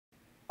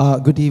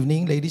Good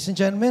evening, ladies and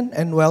gentlemen,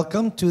 and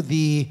welcome to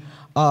the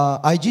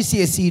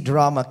IGCSE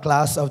Drama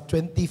Class of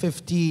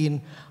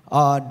 2015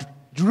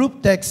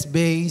 Group Text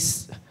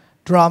Based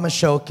Drama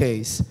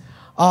Showcase.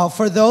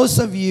 For those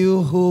of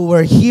you who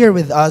were here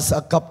with us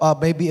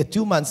maybe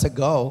 2 months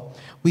ago,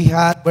 we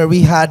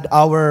had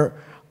our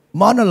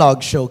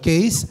monologue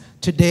showcase.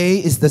 Today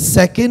is the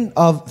second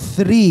of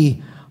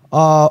three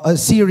a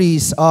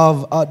series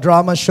of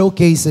drama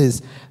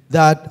showcases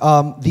that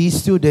these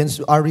students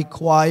are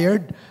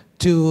required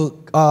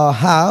to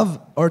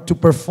have or to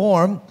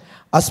perform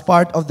as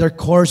part of their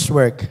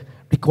coursework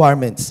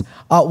requirements.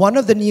 One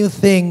of the new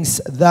things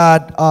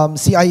that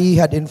CIE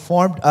had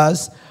informed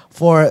us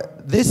for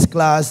this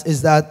class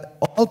is that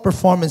all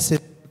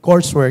performances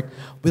coursework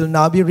will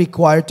now be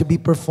required to be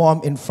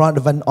performed in front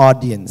of an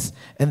audience.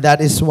 And that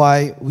is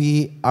why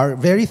we are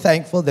very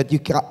thankful that you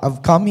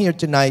have come here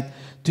tonight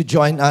to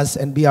join us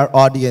and be our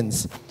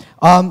audience.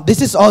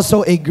 This is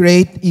also a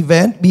great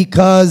event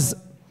because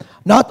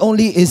not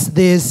only is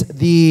this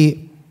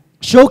the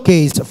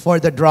showcase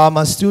for the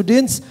drama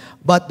students,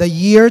 but the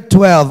year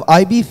 12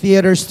 IB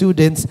Theater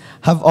students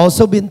have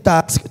also been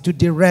tasked to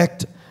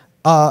direct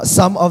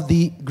some of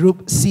the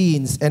group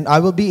scenes. And I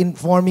will be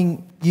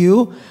informing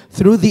you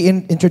through the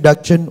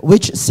introduction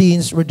which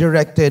scenes were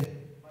directed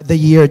by the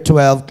year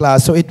 12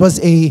 class. So it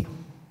was a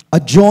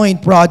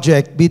joint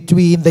project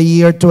between the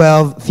year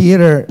 12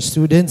 theater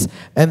students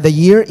and the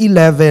year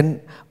 11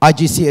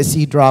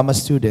 IGCSE drama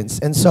students.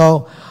 And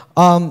so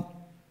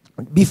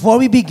before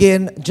we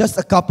begin, just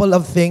a couple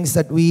of things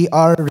that we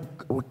are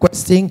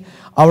requesting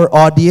our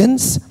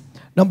audience.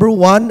 Number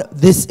one,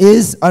 this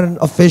is an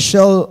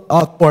official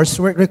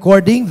coursework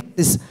recording.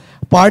 This is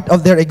part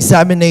of their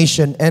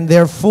examination, and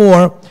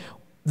therefore,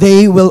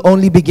 they will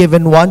only be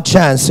given one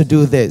chance to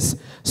do this.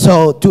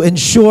 So to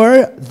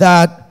ensure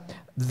that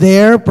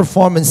their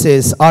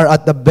performances are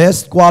at the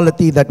best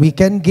quality that we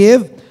can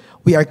give,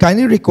 we are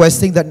kindly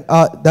requesting that,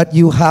 that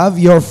you have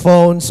your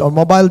phones or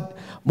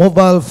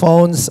mobile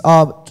phones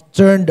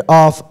turned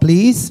off,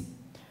 please.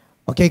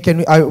 Okay,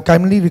 I'm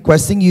kindly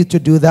requesting you to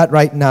do that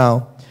right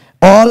now.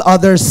 All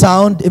other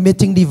sound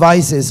emitting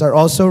devices are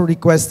also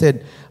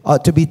requested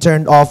to be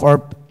turned off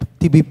or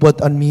to be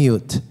put on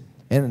mute.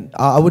 And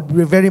I would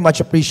very much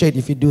appreciate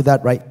if you do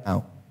that right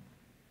now.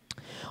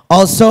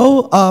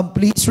 Also,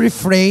 please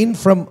refrain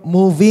from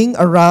moving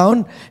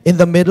around in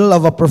the middle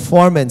of a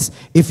performance.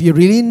 If you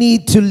really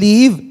need to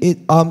leave,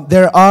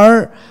 there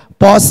are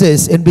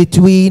pauses in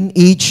between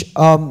each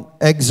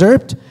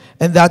excerpt,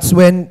 and that's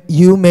when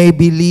you may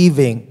be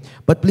leaving.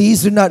 But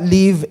please do not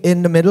leave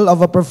in the middle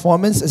of a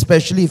performance,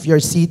 especially if you're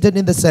seated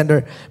in the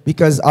center,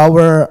 because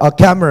our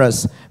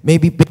cameras may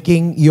be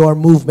picking your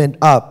movement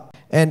up,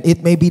 and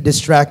it may be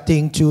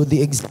distracting to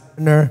the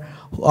examiner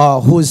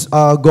who's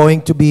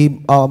going to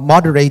be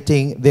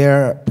moderating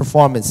their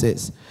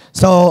performances.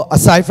 So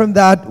aside from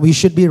that, we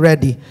should be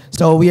ready.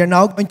 So we are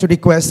now going to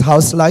request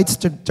house lights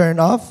to turn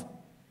off.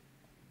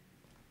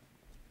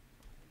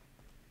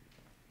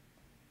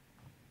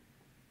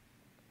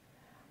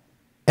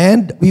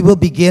 And we will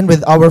begin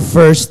with our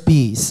first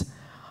piece.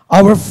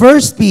 Our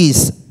first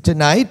piece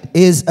tonight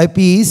is a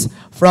piece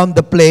from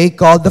the play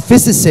called The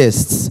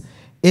Physicists.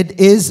 It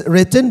is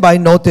written by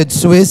noted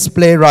Swiss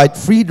playwright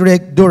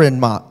Friedrich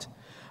Dürrenmatt.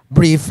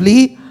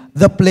 Briefly,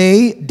 the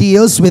play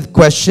deals with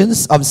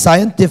questions of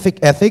scientific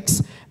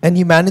ethics and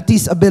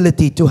humanity's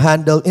ability to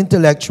handle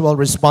intellectual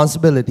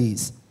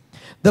responsibilities.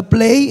 The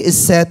play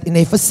is set in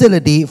a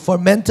facility for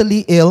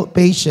mentally ill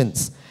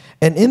patients.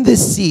 And in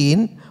this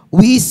scene,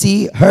 we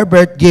see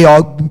Herbert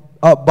Georg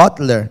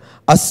Butler,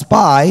 a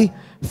spy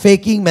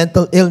faking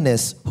mental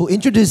illness, who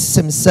introduces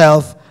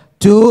himself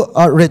to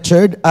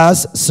Richard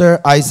as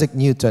Sir Isaac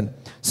Newton.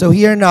 So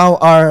here now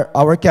are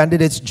our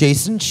candidates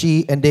Jason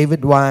Shi and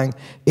David Wang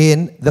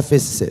in The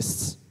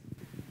Physicists.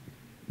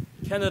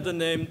 Candidate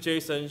name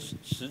Jason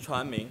Shi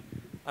Chuanming.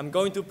 I'm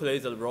going to play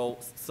the role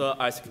Sir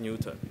Isaac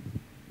Newton.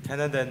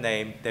 Candidate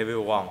name David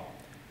Wang.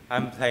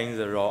 I'm playing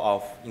the role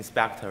of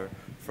inspector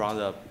from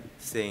the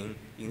scene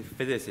in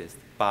Physicists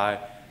by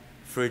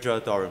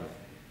Friedrich Dürrenmatt.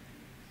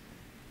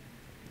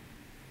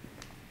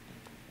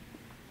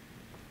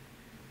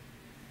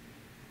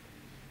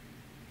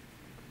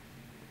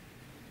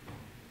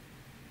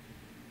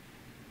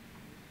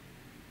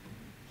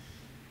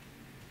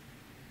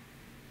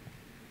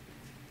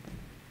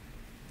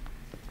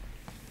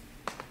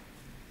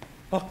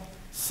 Oh,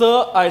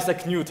 Sir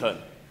Isaac Newton.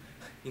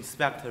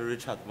 Inspector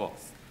Richard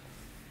Voss.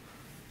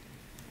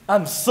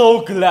 I'm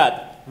so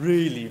glad,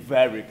 really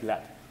very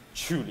glad,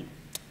 truly.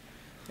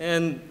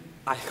 And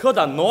I heard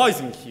a noise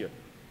in here,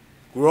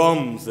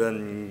 grums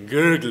and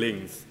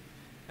gurglings,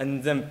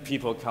 and then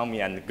people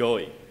coming and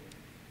going.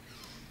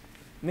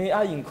 May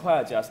I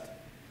inquire just,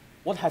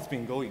 what has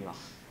been going on?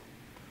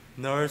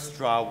 Nurse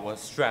Straub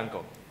was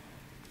strangled.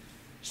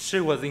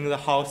 She was in the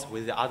house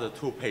with the other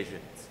two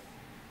patients.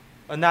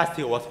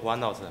 Anastia was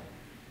one of them.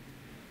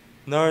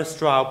 Nurse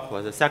Straub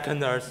was the second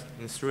nurse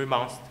in 3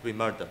 months to be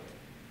murdered.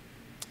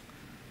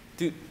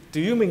 Do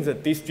you mean the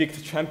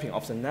district champion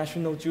of the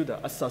National Judo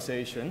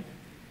Association?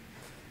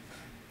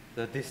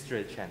 the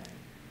district champion.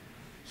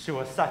 She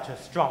was such a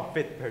strong,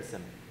 fit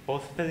person,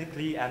 both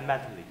physically and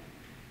mentally.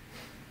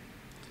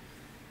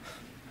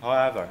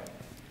 However,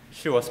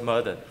 she was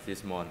murdered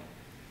this morning.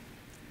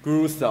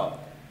 Gruesome.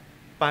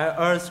 By an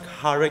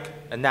earth-horrific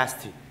and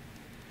nasty,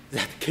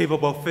 that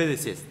capable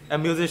physicist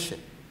and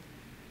musician.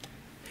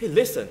 Hey,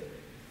 listen.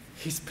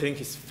 He's playing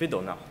his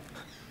fiddle now.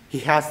 He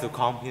has to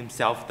calm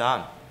himself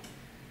down.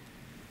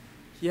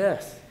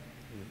 Yes.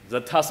 The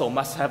tussle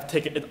must have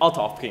taken it out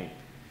of him.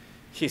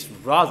 He's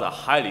rather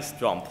highly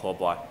strung, poor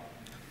boy.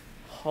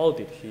 How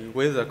did he...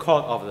 With the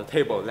cord of the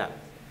table lamp,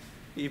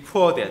 he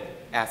pulled it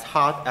as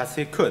hard as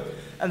he could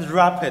and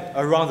wrapped it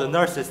around the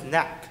nurse's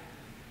neck.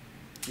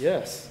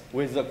 Yes,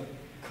 with the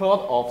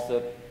cord of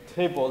the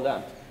table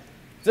lamp.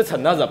 That's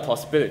another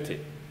possibility.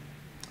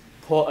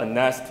 Poor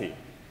Anasty.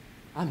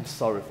 I'm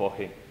sorry for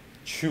him.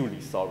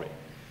 Truly sorry.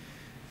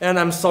 And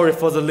I'm sorry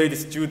for the lady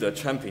student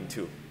champion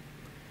too.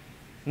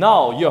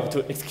 Now you have to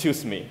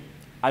excuse me.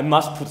 I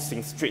must put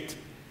things straight.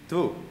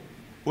 Do.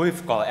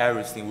 We've got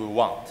everything we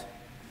want.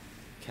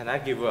 Can I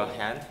give you a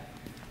hand?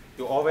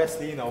 You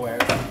obviously know where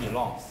it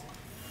belongs.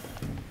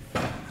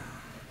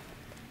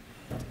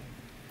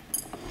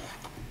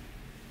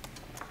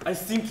 I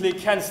simply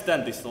can't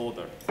stand this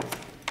order.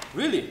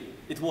 Really,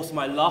 it was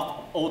my love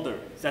of order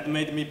that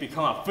made me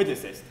become a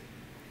physicist,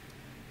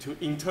 to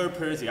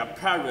interpret the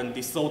apparent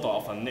disorder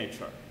of a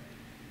nature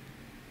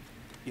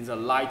in the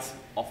light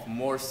of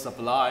more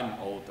sublime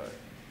order.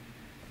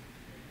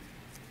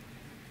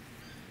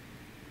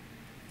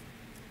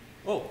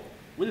 Oh,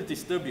 will it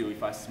disturb you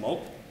if I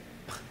smoke?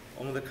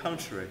 On the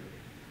contrary,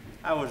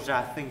 I was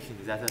just thinking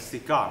that a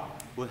cigar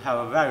would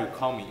have a very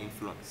calming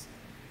influence.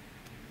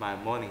 My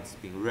morning's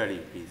been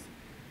really busy.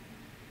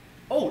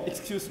 Oh,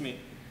 excuse me,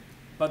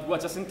 but we're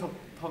just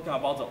talking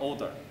about the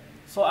order.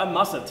 So I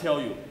must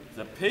tell you,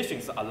 the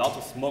patients are allowed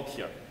to smoke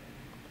here,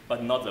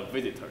 but not the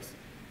visitors.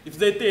 If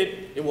they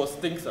did, it would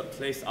stink the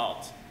place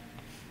out.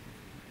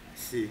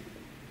 See,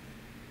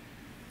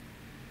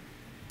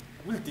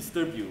 Will it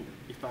disturb you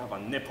if I have a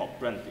nip of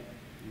brandy?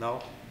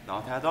 no,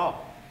 not at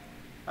all.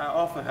 I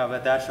often have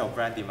a dash of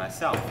brandy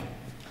myself,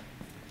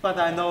 but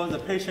I know the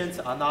patients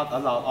are not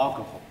allowed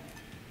alcohol.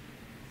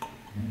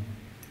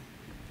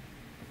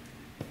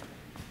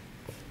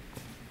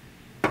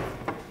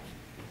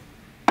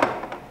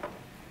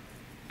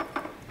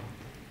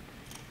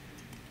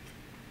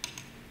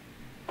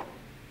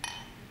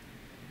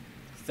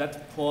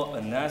 That poor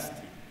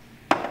Anasty.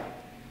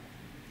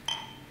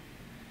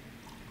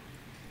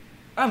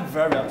 I'm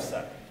very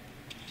upset.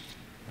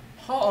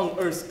 How on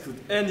earth could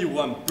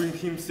anyone bring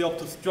himself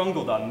to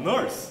strangle the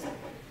nurse?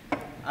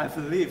 I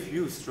believe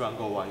you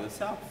strangled one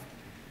yourself.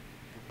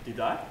 Did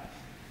I?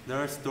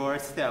 Nurse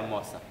Doris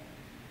Mosa,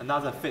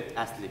 another fit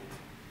athlete.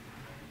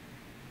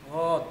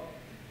 Oh,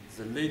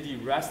 the lady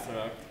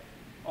wrestler.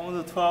 On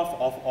the 12th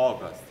of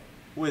August,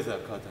 with a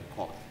curtain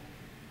cord.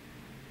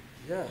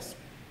 Yes,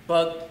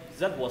 but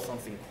that was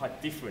something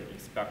quite different,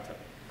 Inspector.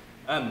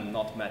 I'm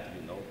not mad,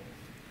 you know.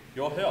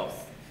 Your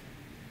health.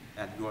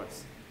 And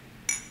yours.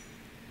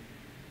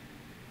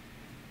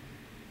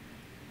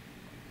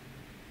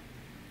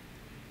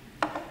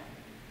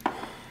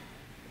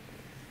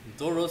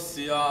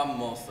 Dorothea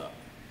Mosa.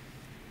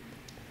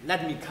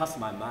 Let me cast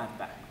my mind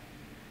back.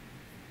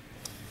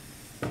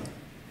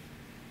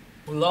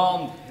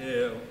 Blonde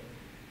hair,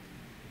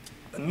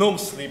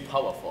 enormously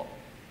powerful.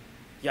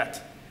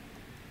 Yet,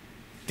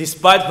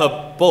 despite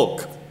her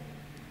bulk,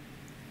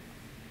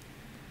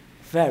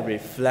 very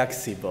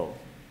flexible.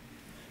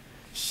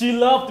 She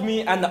loved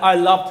me and I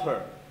loved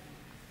her.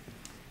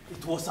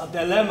 It was a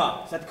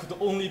dilemma that could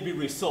only be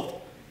resolved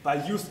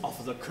by use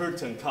of the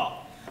curtain cord.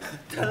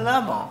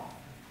 Dilemma?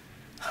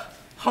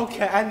 How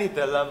can any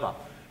dilemma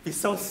be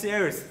so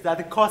serious that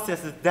it causes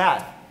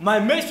death? My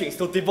mission is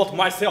to devote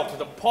myself to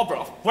the problem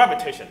of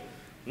gravitation,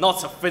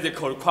 not the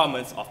physical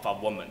requirements of a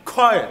woman.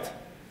 Quiet!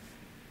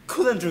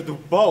 Couldn't you do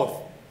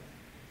both?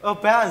 A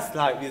balanced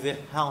life is a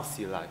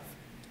healthy life.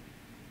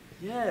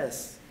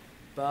 Yes,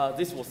 but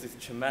this was this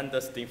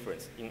tremendous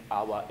difference in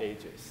our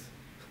ages.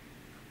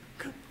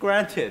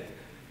 Granted,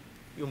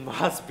 you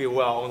must be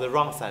well on the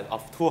wrong side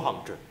of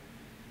 200,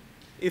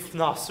 if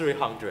not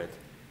 300.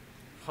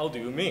 How do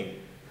you mean?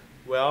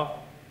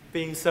 Well,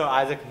 being Sir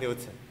Isaac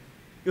Newton,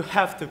 you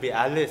have to be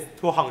at least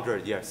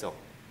 200 years old.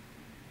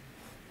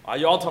 Are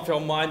you out of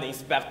your mind,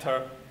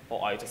 Inspector,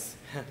 or are you just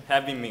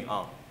having me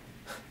on?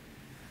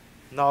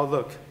 Now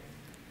look,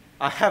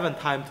 I haven't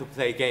time to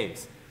play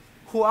games.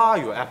 Who are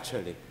you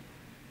actually?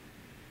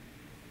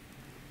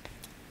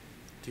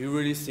 Do you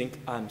really think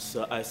I'm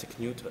Sir Isaac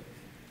Newton?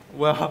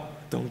 Well,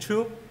 don't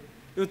you?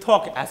 You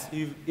talk as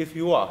if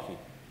you are he.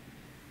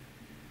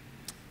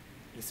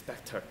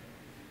 Inspector,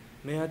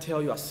 may I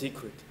tell you a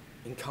secret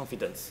in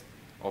confidence?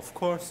 Of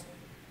course.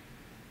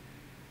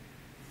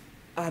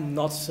 I'm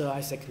not Sir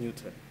Isaac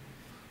Newton.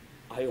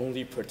 I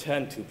only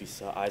pretend to be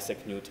Sir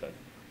Isaac Newton.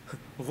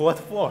 What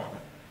for?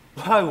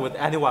 Why would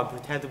anyone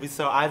pretend to be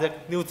Sir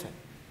Isaac Newton?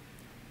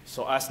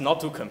 So as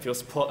not to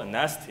confuse poor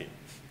Anasty.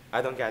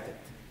 I don't get it.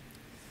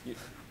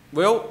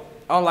 Well,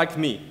 unlike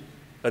me,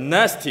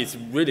 Nasty is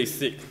really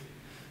sick.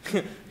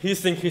 He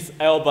thinks he's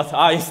Albert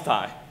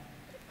Einstein.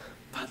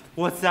 But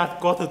what's that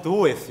got to do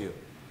with you?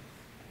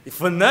 If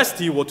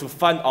Nasty were to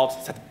find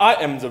out that I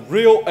am the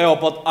real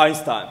Albert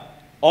Einstein,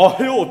 or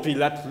he would be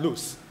let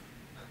loose.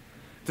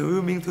 Do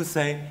you mean to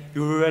say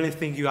you really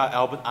think you are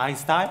Albert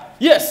Einstein?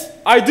 Yes,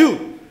 I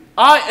do.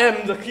 I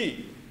am the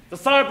key, the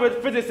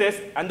celebrated physicist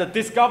and the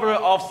discoverer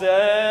of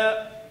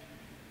the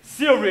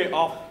theory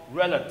of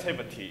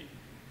relativity,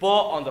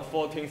 born on the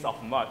 14th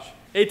of March,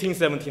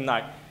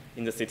 1879,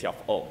 in the city of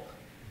O.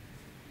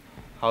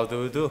 How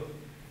do you do?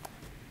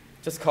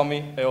 Just call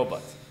me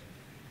Albert.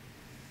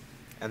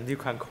 And you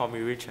can call me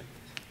Richard.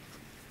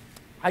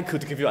 I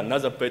could give you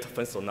another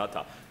Beethoven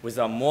sonata with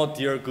a more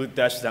dear good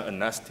dash than a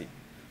nasty.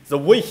 The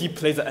way he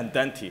plays the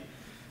andante,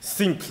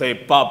 simply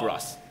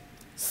barbarous.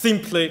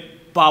 Simply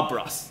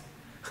barbarous.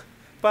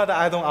 But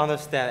I don't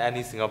understand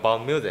anything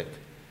about music.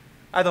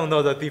 I don't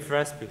know the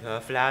difference between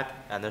a flat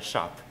and a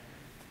sharp.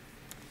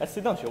 Let's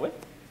sit down, shall we?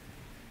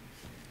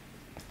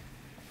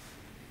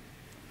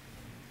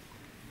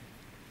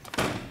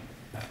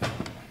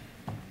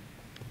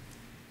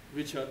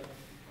 Richard,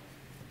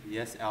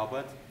 Yes,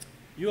 Albert.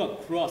 you are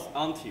cross,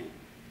 aren't you?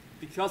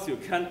 Because you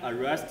can't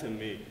arrest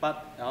me.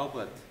 But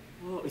Albert,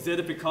 Oh, is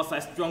it because I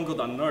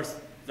strangled a nurse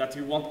that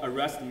you won't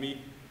arrest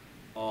me?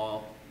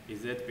 Or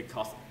is it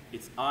because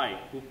it's I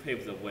who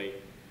paved the way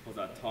for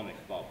the atomic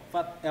bomb?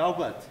 but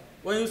Albert,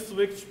 When you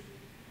switch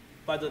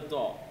by the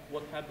door,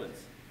 what happens?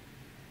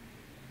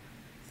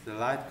 the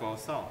light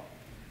goes on.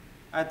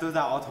 I do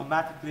that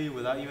automatically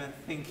without even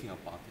thinking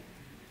about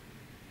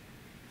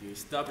it. You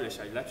establish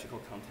an electrical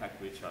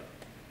contact, Richard.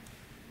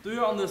 Do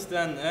you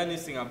understand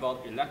anything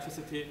about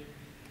electricity?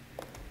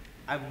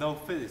 I'm no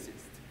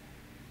physicist.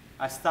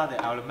 I studied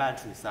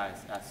elementary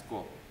science at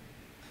school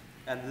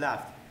and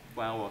left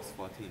when I was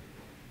 14.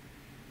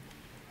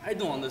 I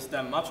don't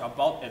understand much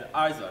about it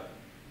either.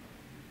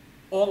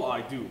 All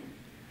I do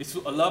is to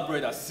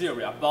elaborate a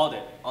theory about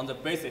it on the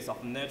basis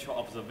of natural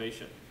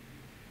observation.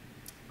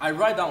 I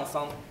write down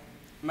some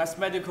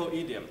mathematical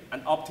idiom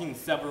and obtain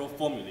several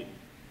formulae.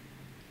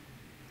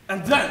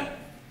 And then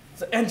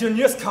the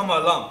engineers come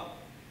along.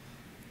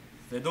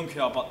 They don't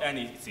care about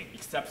anything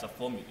except the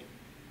formulae.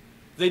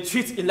 They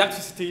treat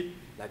electricity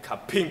like a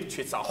pimp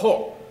treats a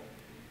whore.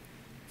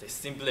 They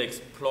simply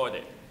exploit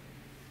it.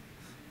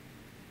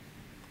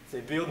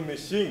 They build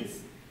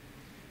machines,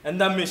 and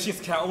then machines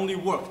can only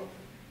work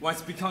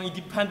once become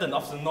independent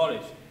of the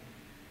knowledge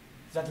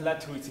that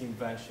led to its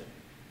invention.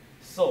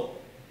 So,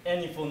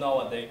 any fool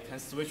nowadays can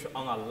switch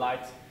on a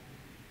light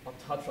or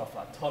touch of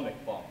an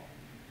atomic bomb.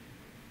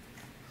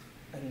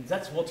 And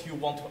that's what you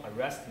want to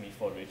arrest me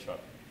for, Richard.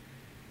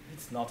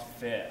 It's not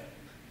fair.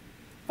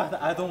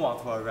 But I don't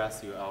want to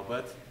arrest you,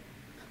 Albert.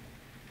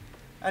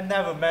 I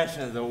never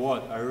mentioned the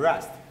word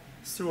arrest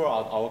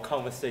throughout our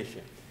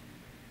conversation.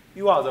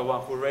 You are the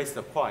one who raised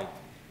the point.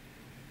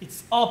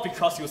 It's all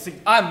because you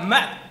think I'm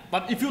mad.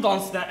 But if you don't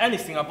understand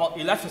anything about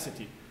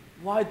electricity,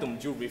 why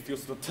don't you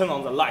refuse to turn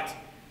on the light?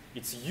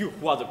 It's you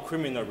who are the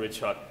criminal,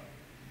 Richard.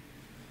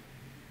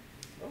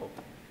 Oh.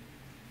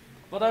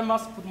 But I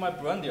must put my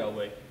brandy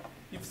away.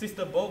 If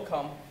Sister Bo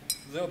comes,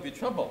 there will be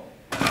trouble.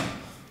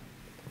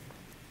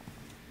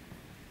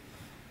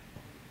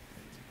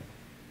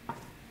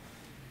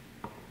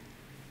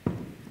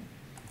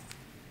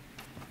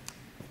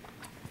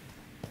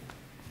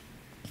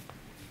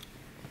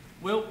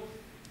 Well,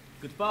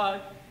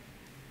 goodbye.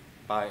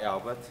 Bye,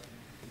 Albert.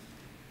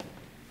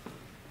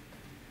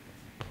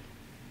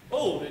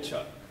 Oh,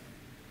 Richard,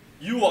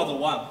 you are the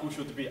one who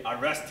should be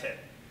arrested.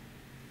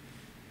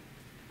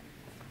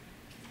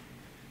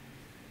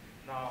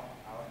 Now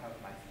I will have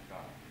my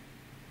cigar.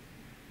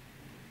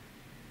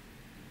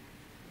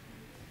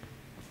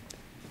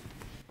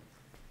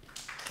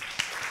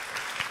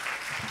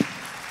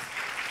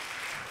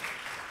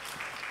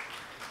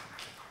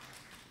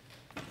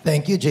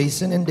 Thank you,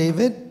 Jason and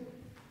David.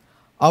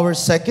 Our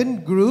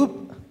second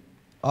group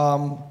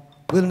will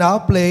now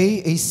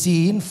play a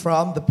scene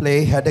from the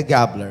play Hedda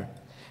Gabler.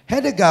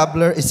 Hedda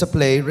Gabler is a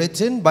play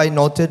written by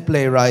noted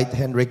playwright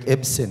Henrik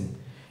Ibsen.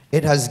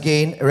 It has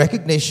gained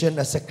recognition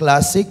as a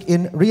classic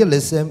in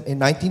realism in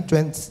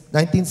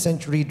 19th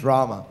century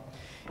drama.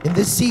 In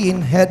this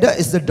scene, Hedda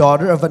is the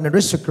daughter of an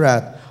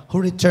aristocrat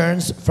who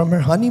returns from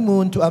her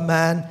honeymoon to a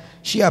man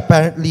she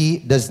apparently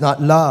does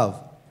not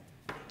love.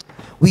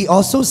 We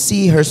also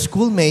see her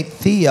schoolmate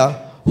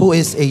Thea, who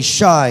is a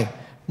shy,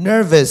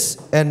 nervous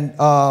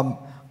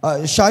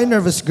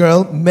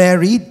girl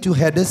married to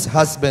Hedda's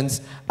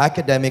husband's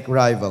academic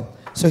rival.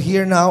 So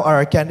here now are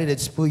our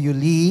candidates Puyu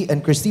Lee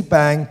and Christy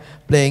Pang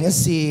playing a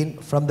scene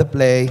from the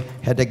play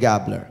Hedda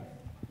Gabler.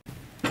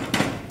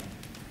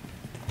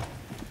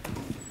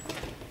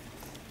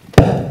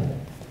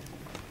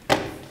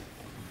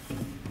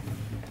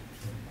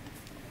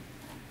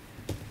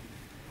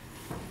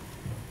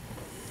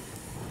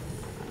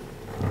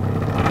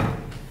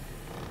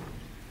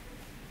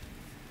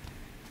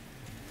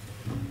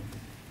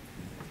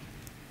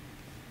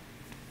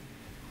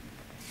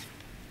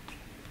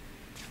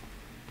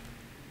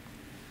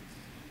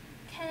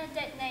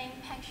 Candidate name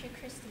Pangshu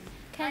Christie.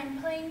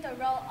 I'm playing the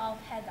role of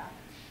Hedda.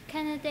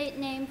 Candidate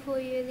name Pu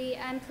Yuli.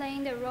 I'm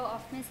playing the role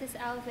of Mrs.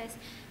 Elvis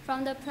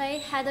from the play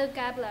Hedda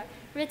Gabler,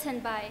 written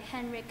by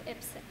Henrik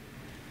Ibsen.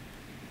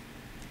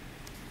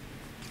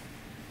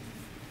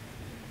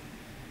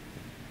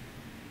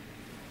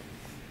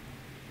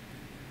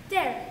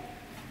 There!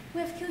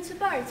 We've killed 2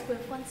 birds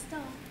with 1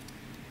 stone.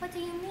 What do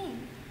you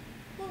mean?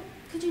 Well,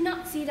 could you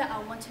not see that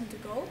I want him to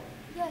go?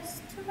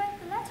 Yes, to write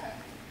the letter.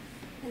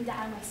 And that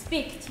I must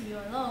speak to you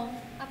alone?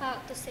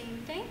 About the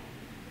same thing?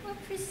 Well,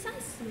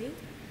 precisely.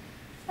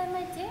 But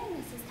my dear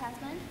Mrs.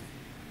 Tasman,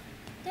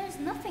 there's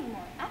nothing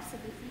more,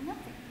 absolutely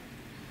nothing.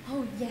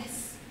 Oh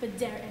yes, but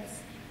there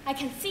is. I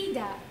can see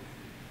that.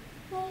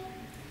 Well,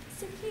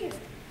 sit here.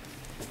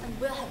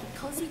 And we'll have a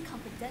cozy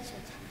confidential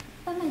chat.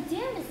 But my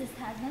dear Mrs.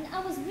 Tasman,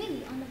 I was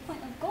really on the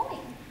point of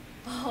going.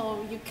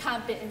 Oh, you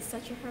can't be in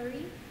such a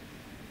hurry.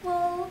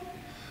 Well,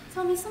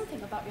 tell me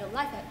something about your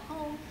life at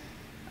home.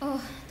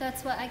 Oh,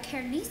 that's what I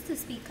care least to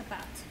speak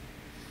about.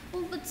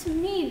 Well, but to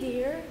me,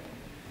 dear,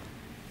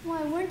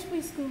 why weren't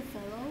we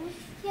schoolfellows?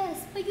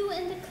 Yes, but you were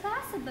in the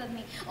class above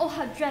me. Oh,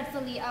 how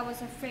dreadfully I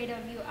was afraid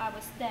of you I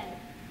was then.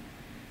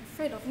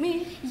 Afraid of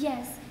me?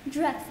 Yes,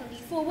 dreadfully.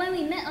 For when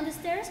we met on the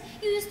stairs,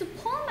 you used to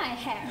pull my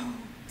hair. Oh,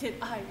 did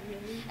I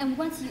really? And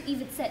once you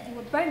even said you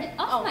would burn it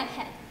off my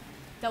head.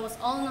 That was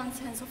all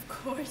nonsense, of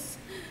course.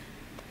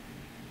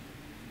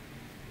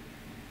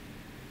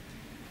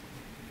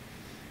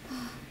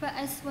 But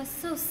I was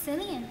so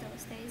silly in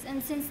those days,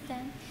 and since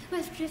then,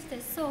 we've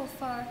drifted so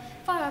far,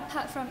 far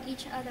apart from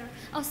each other.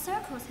 Our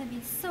circles have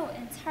been so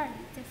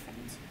entirely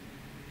different.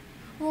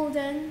 Well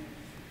then,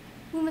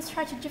 we must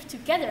try to drift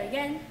together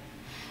again.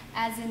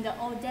 As in the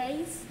old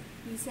days,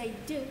 we say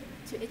do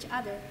to each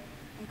other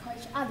and call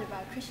each other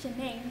by Christian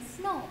names.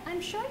 No, I'm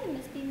sure you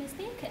must be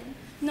mistaken.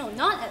 No,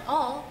 not at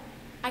all.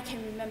 I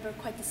can remember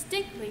quite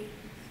distinctly.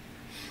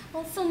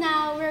 Well, so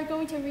now we're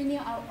going to renew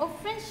our old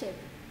friendship.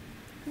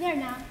 There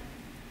now.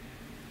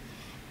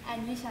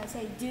 And you shall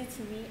say do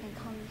to me and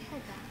call me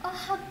Hedda. Oh,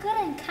 how good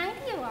and kind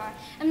you are.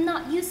 I'm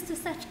not used to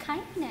such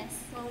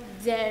kindness. Oh,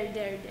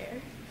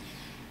 there.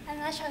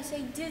 And I shall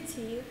say do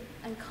to you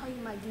and call you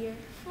my dear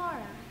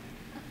Flora.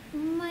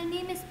 My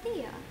name is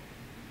Thea.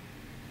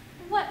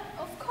 What?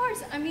 Of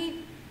course, I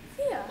mean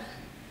Thea.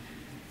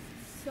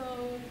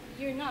 So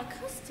you're not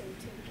accustomed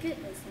to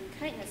goodness and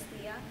kindness,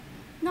 Thea.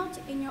 Not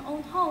in your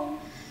own home.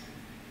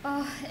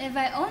 Oh, if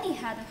I only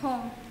had a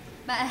home.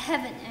 But I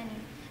haven't any.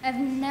 I've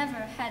never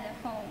had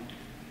a home.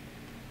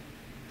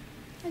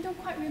 I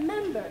don't quite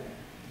remember.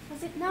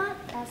 Was it not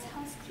as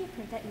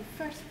housekeeper that you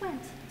first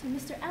went to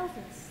Mr.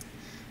 Elvis?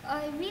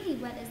 I really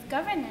went as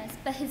governess,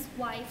 but his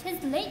wife,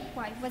 his late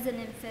wife, was an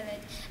invalid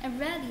and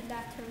rarely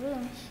left her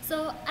room,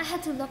 so I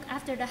had to look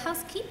after the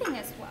housekeeping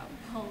as well.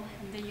 Oh,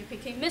 and then you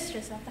became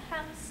mistress of the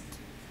house.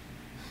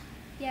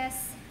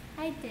 Yes,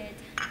 I did.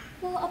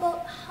 Well,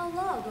 about how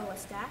long ago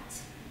was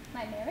that?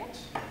 My marriage?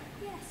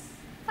 Yes.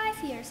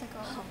 5 years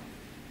ago. Oh,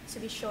 to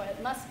be sure, it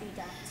must be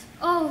that.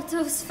 Oh,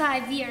 those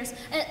 5 years.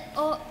 At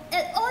all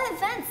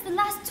events, the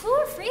last 2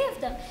 or 3 of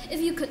them, if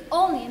you could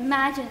only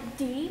imagine.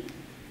 Thea.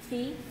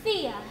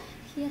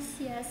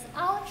 Yes,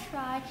 I'll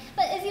try.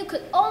 But if you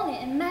could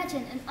only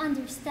imagine and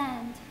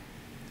understand.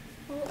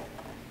 Well,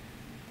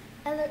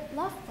 Elliot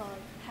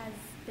Lovepark has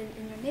been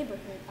in your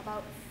neighborhood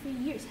about 3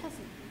 years,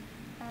 hasn't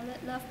he?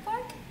 Elliot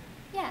Lovepark?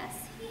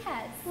 Yes, he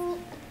has. Well,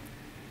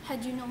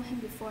 had you known him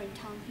before in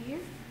town here?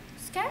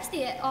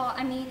 Scarcely at all.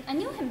 I mean, I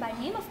knew him by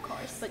name, of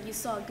course. But you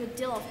saw a good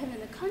deal of him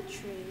in the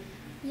country.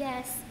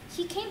 Yes,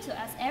 he came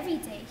to us every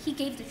day. He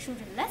gave the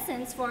children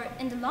lessons, for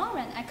in the long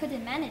run, I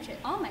couldn't manage it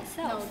all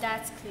myself. No,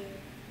 that's clear.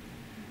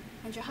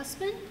 And your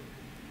husband?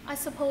 I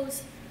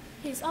suppose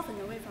he's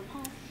often away from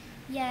home.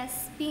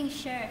 Yes, being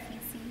sheriff, you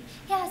see.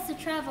 He has to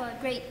travel a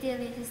great deal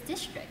in his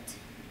district.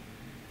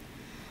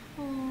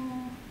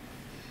 Oh,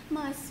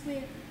 my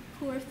sweet,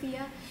 poor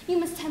Thea. You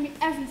must tell me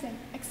everything,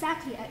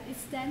 exactly as it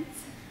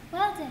stands.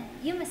 Well then,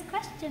 you must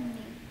question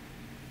me.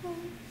 Well,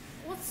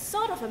 what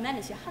sort of a man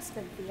is your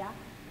husband, Thea?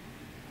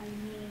 I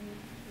mean,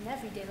 in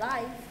everyday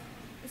life,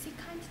 is he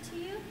kind to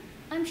you?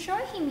 I'm sure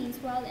he means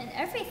well in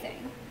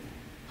everything.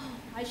 Oh,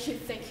 I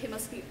should think he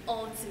must be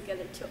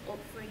altogether too old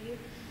for you.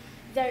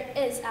 There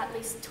is at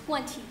least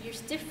 20 years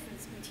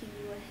difference between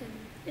you and him,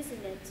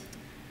 isn't it?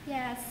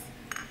 Yes,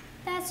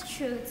 that's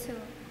true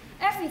too.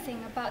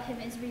 Everything about him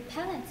is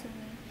repellent to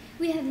me.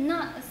 We have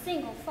not a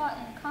single thought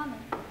in common.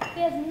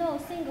 We have no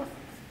single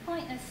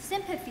point of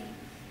sympathy,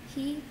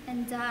 he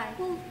and I.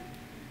 Well,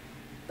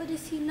 but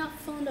is he not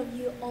fond of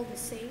you all the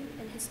same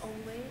in his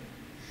own way?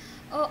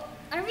 Oh,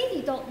 I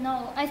really don't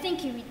know. I think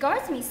he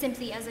regards me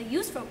simply as a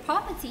useful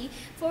property,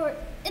 for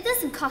it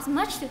doesn't cost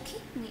much to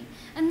keep me.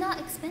 I'm not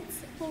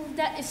expensive. Well,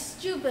 that is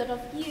stupid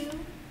of you.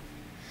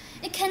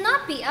 It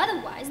cannot be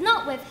otherwise,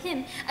 not with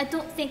him. I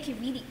don't think he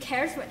really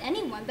cares for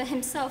anyone but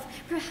himself,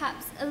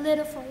 perhaps a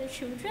little for the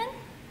children.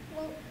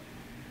 Well,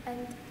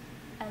 and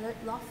Elliot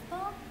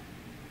Lovepark?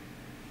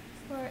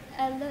 For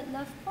Elliot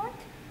Lovepark?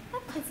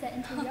 What puts that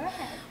into your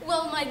head?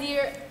 Well, my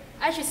dear,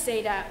 I should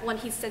say that when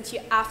he sent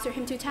you after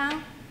him to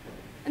town.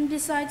 And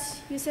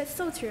besides, you said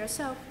so to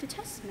yourself to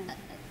test me.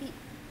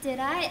 Did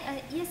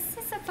I? Yes,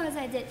 I suppose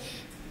I did.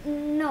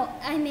 No,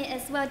 I may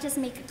as well just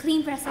make a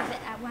clean breast of it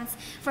at once,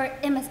 for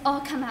it must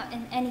all come out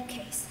in any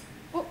case.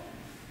 Well,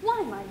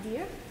 why, my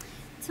dear?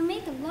 To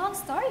make a long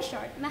story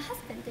short, my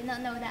husband did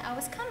not know that I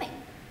was coming.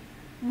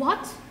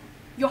 What?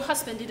 Your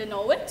husband didn't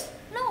know it?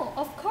 No,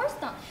 of course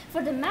not.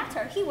 For the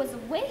matter, he was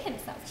away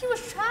himself. He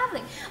was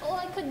traveling. Oh,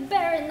 I could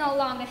bear it no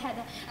longer,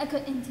 Hedda. I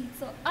could indeed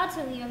so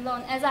utterly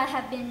alone as I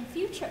have been in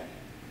future.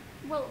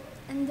 Well,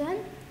 and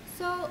then?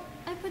 So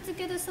I put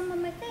together some of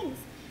my things,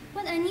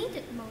 what I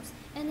needed most,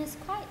 and as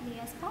quietly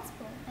as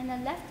possible, and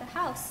I left the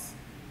house.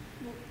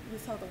 Well,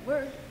 without a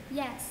word?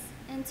 Yes,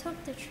 and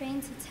took the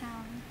train to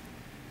town.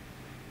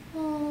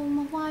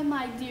 Oh, why,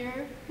 my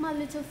dear, my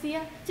little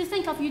Thea, to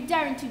think of you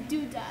daring to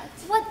do that.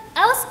 What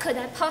else could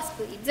I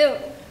possibly do?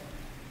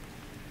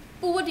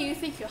 But what do you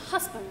think your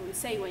husband will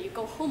say when you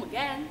go home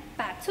again?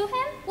 Back to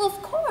him? Well,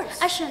 of course.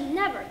 I shall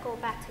never go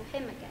back to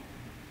him again.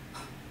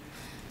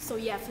 So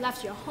you have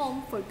left your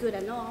home for good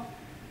and all?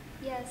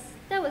 Yes,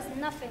 there was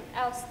nothing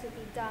else to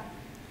be done.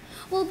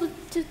 Well, but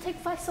to take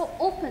fight so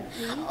openly.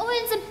 Oh,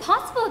 it's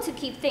impossible to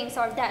keep things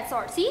of that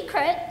sort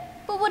secret.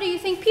 But what do you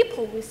think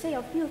people will say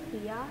of you,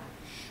 Thea?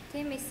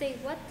 They may say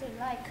what they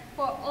like.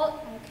 For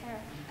all I care,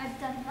 I've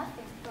done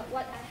nothing but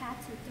what I had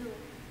to do.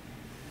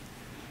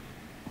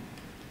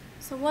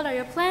 So what are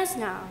your plans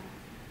now?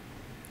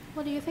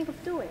 What do you think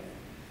of doing?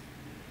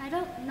 I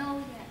don't know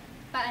yet,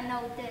 but I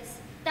know this,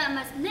 that I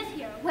must live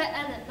here where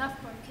Ellen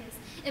Lovebrook is,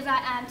 if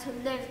I am to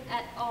live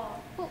at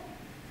all. Well,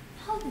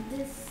 how did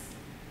this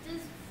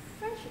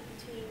friendship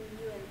between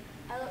you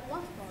and Ellen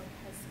Lovebrook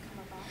has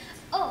come about?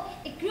 Oh,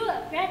 it grew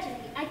up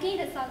gradually. I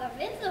gained a sort of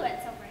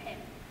influence over him.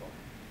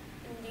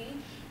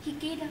 Indeed?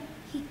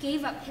 He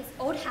gave up his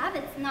old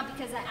habits, not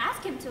because I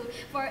asked him to,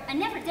 for I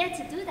never dared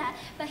to do that,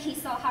 but he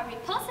saw how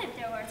repulsive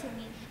they were to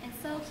me, and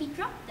so he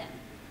dropped them.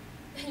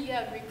 You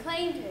have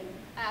reclaimed him,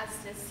 as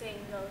the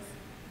saying goes,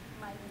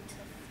 my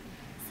little.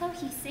 So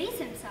he says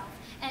himself.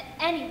 At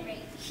any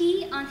rate,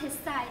 he, on his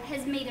side,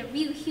 has made a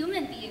real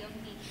human being of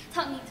me,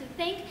 taught me to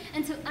think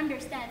and to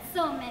understand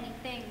so many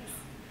things.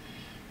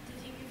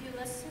 Did he give you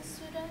lessons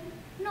to them?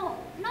 No,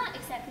 not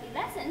exactly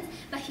lessons,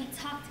 but he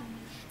talked to me,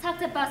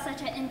 talked about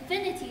such an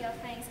infinity of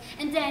things,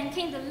 and then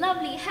came the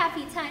lovely,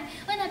 happy time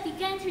when I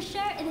began to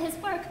share in his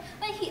work,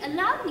 when he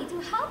allowed me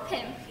to help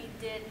him. He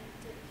did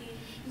he?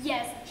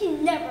 Yes, he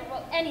never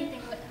wrote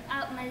anything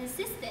without my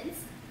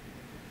assistance.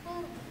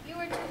 Well, you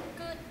were two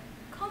good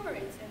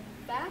comrades,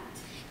 in fact.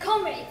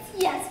 Comrades,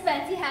 yes,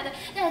 Fancy Hatter,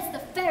 that's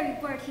the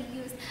very word he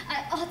used.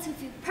 I ought to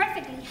feel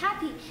perfectly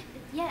happy,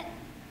 but yet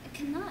I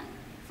cannot,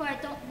 for I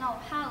don't know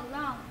how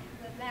long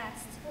it will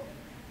last. Well,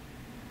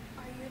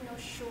 are you no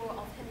sure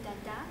of him than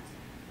that?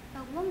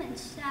 A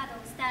woman's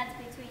shadow stands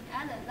between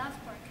Ellen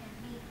Lovebrook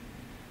and me.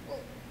 Well,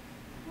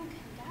 who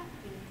can that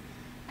be?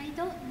 I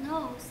don't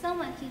know,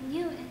 someone he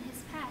knew in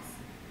his past,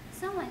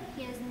 someone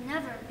he has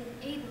never been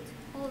able to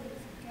wholly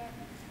forget.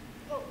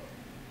 Well,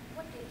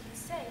 what did he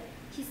say?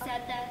 He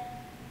said that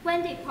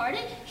when they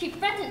parted, she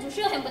threatened to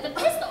shoot him with a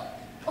pistol.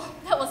 Oh,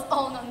 that was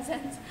all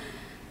nonsense.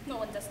 No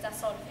one does that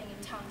sort of thing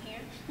in town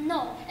here.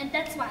 No, and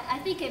that's why I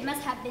think it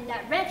must have been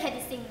that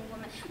red-headed singing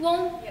woman.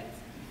 Won't? Yes,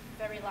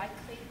 very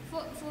likely.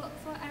 For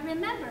I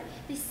remember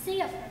they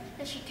say of her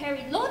that she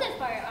carried loaded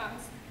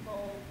firearms.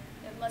 Well,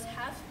 it must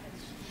have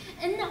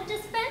been. And not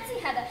just Fancy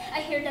Heather.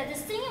 I hear that the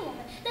singing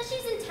woman, that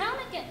she's in town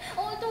again.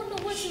 Oh, I don't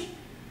know what she...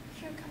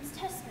 Here comes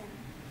Tessman.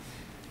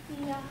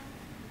 Yeah,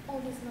 all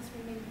this must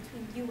remain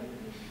between you and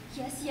me.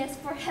 Yes, yes,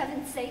 for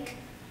heaven's sake.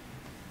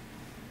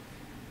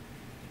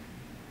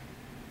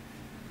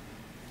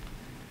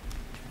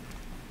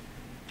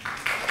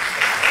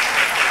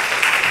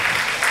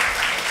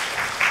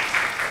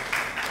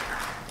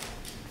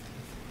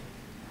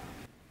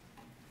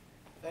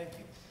 Thank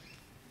you.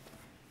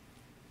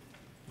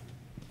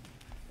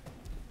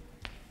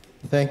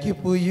 Thank you,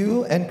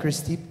 Puyu and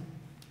Christy.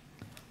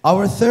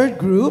 Our third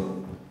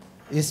group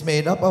is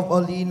made up of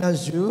Olina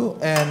Zhu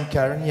and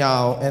Karen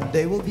Yao, and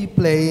they will be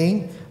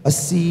playing a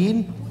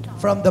scene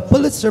from the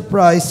Pulitzer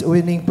Prize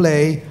winning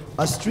play,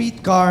 A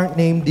Streetcar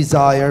Named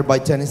Desire by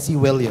Tennessee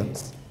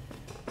Williams.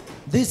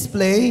 This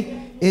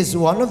play is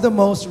one of the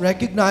most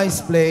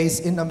recognized plays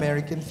in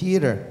American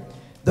theater.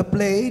 The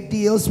play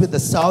deals with the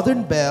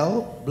Southern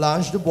belle,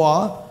 Blanche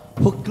Dubois,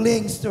 who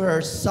clings to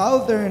her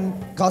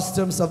Southern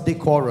customs of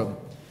decorum.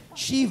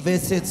 She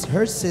visits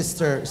her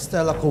sister,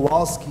 Stella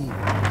Kowalski,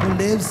 who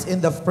lives in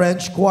the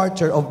French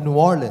Quarter of New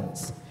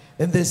Orleans.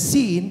 In this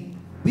scene,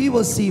 we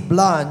will see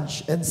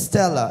Blanche and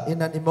Stella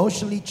in an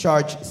emotionally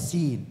charged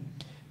scene.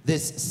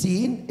 This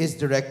scene is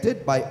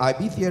directed by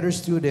IB Theater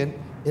student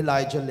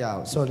Elijah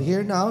Liao. So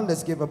here now,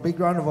 let's give a big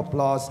round of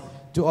applause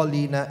to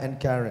Olina and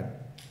Karen.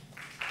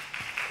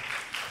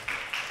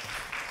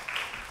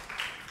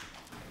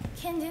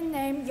 Candidate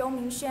name Yong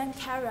Mingxuan,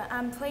 Karen.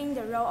 I'm playing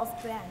the role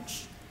of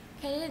Blanche.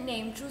 Candidate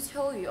name Zhu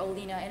Qiuyu,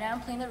 Olina, and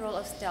I'm playing the role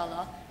of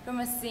Stella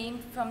from a scene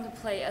from the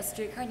play A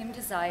Streetcar Named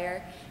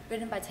Desire,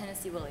 written by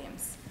Tennessee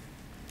Williams.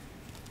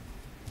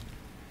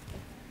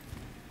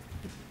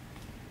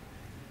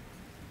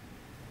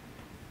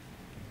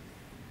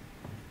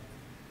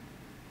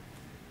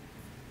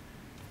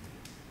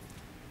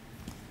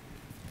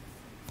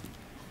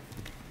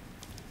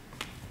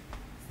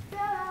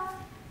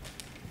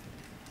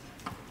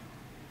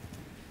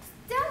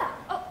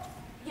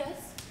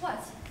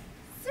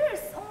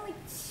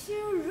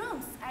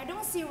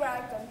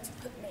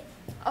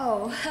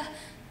 Oh,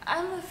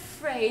 I'm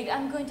afraid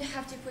I'm going to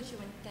have to put you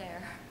in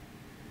there.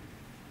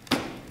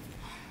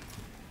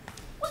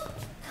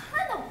 What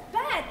kind of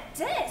bed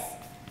this?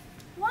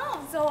 One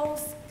of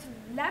those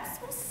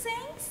collapsible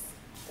things?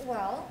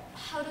 Well,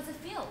 how does it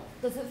feel?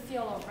 Does it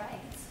feel all right?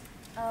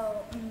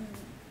 Oh,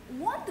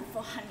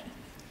 wonderful, honey.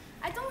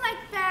 I don't like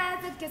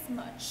beds that gets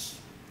much.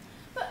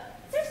 But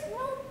there's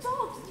no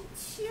dogs in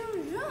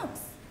 2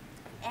 rooms.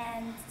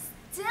 And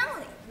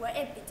Stanley, will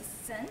it be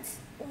decent?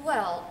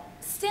 Well,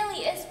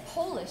 Stanley is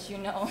Polish, you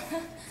know.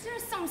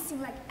 There's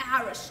something like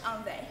Irish,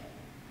 aren't they?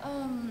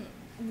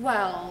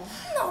 Well...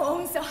 No,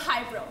 it's a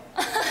highbrow.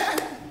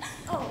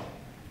 Oh,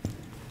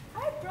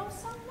 I brought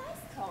some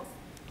nice clothes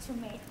to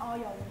make all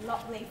your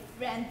lovely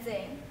friends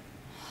in.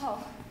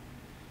 Oh,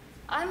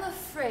 I'm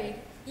afraid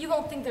you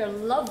won't think they're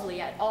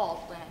lovely at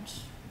all,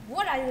 Blanche.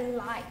 What I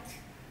like.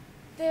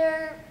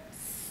 They're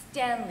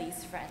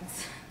Stanley's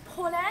friends.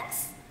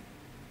 Poland's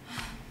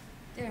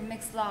They're a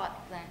mixed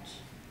lot, Blanche.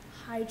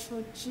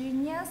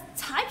 heterogeneous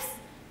types?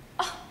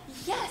 Oh,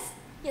 yes!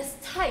 Yes,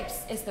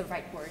 types is the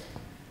right word.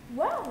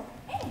 Well,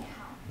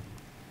 anyhow,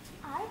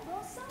 I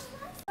brought some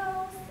nice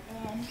clothes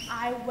and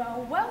I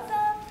will wear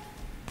them.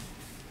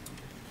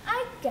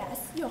 I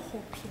guess you're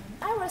hoping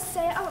I will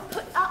say I will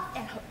put up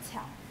at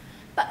hotel.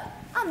 But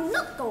I'm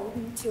not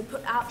going to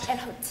put up at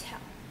hotel.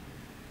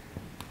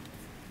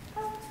 I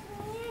want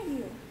to be near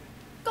you.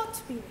 Got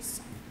to be with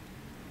someone.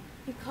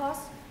 Because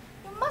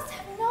you must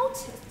have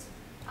noticed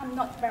I'm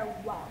not very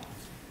well.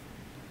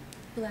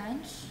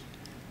 Blanche,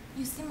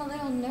 you seem a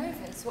little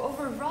nervous or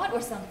overwrought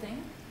or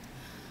something.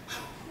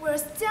 Will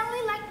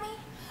Stanley like me?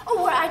 Or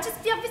will I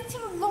just be a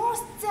visiting Lord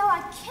still?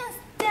 I can't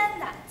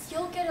stand that.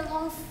 You'll get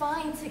along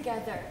fine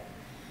together.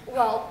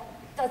 Well,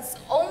 that's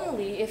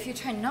only if you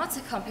try not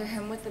to compare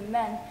him with the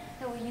men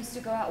that we used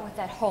to go out with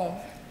at home.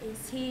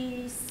 Is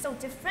he so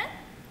different?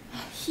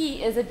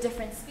 He is a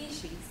different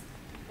species.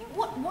 In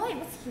what way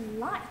was he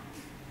like?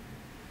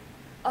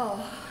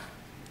 Oh,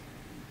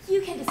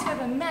 you can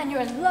describe a man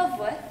you're in love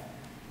with,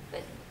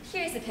 but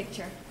here's a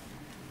picture.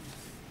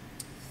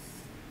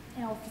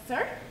 An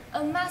officer?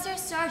 A master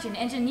sergeant,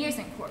 engineers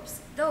and corps.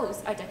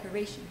 Those are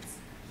decorations.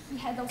 He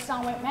had those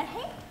somewhere met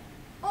him?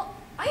 Well,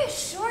 I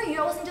assure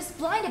you I wasn't just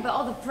blinded by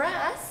all the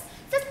brass.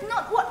 That's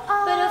not what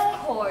I... But of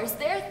course,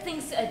 there are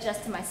things to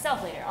adjust to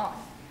myself later on.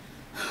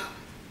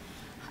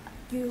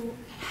 You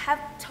have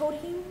told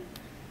him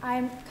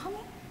I'm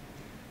coming?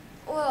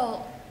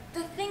 Well,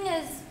 the thing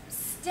is,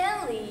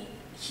 Stanley,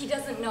 he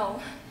doesn't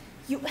know.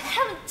 You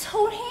haven't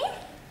told him?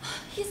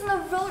 He's on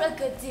the road a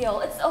good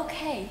deal. It's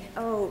okay.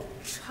 Oh,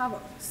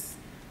 troubles.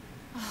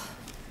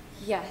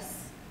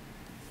 Yes.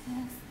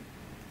 Yes.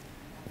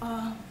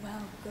 Oh,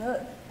 well,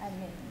 good. I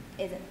mean,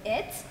 isn't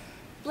it?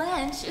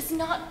 Blanche is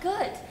not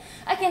good.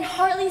 I can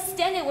hardly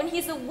stand it when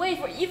he's away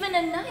for even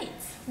a night.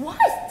 Why,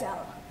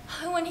 Stella?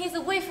 When he's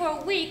away for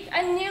a week,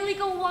 I nearly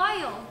go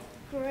wild.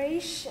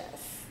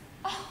 Gracious.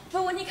 Oh,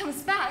 but when he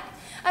comes back,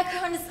 I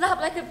cry on his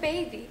lap like a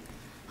baby.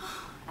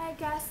 I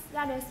guess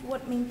that is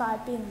what I mean by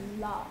being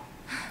in love.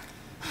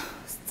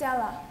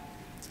 Stella,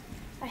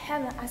 I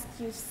haven't asked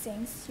you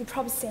things you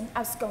probably think I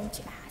was going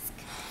to ask.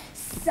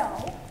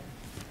 So,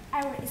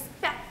 I would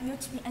expect you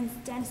to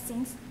understand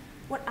things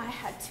what I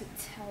had to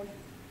tell you.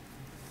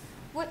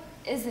 What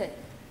is it,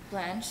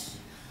 Blanche?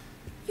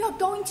 You're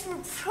going to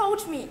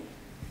reproach me.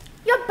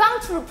 You're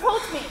bound to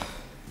reproach me.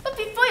 But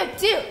before you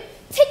do,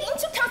 take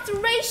into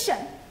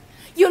consideration.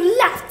 You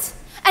left.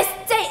 I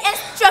stayed and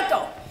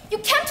struggled. You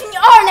came to New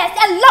Orleans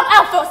and looked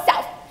out for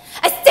yourself.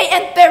 I stayed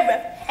and buried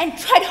with and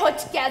tried to hold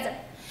together.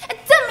 It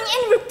didn't mean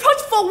any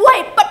reproachful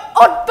way, but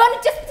old burden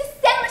just to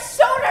stand on my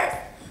shoulders.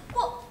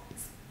 Well,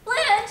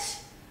 Blanche,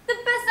 the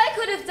best I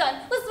could have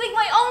done was make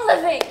my own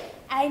living.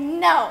 I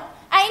know,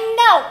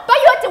 but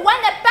you're the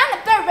one that banned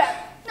the buried.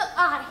 Not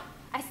I.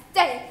 I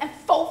stayed and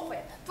fought for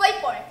it, played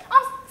for it.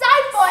 I'm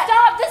sorry for it.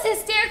 Stop this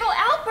hysterical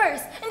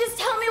outburst and just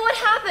tell me what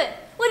happened.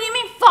 What do you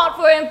mean fought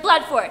for it and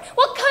bled for it?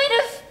 What kind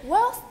of...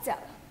 Well,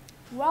 Stella.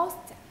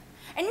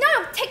 And now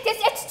you take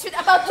this attitude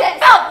about this.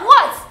 About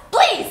what?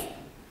 Please!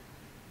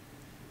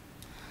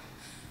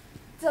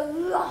 The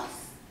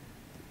loss.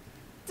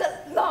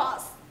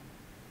 Lost.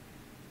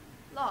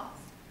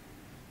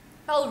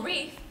 Belle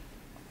Reef?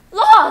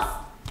 Lost!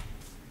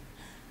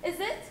 Is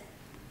it?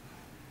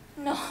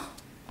 No.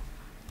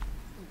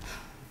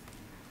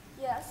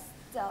 Yes,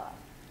 Stella.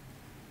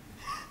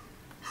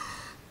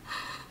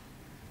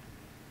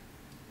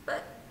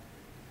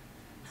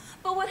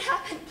 But what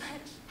happened,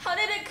 Blanche? How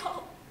did it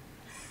go?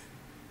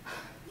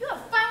 You are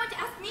fine when to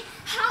ask me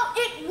how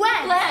it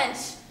went.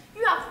 Blanche!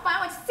 You are fine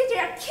when to sit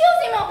here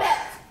accusing me of it.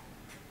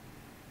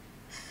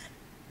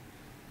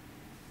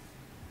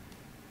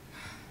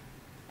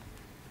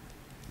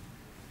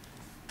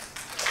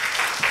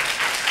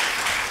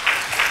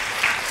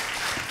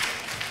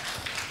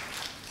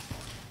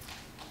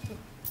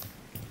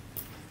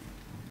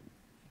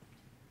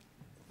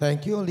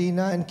 Thank you,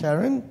 Alina and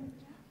Karen.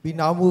 We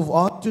now move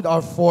on to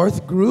our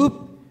fourth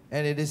group,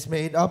 and it is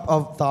made up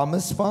of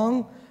Thomas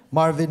Fang,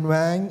 Marvin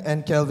Wang,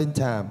 and Kelvin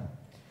Tam.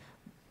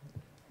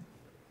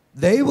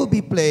 They will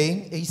be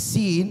playing a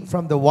scene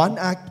from the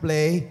one-act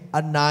play,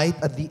 A Night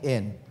at the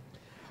Inn.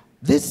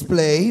 This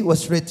play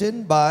was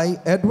written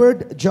by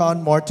Edward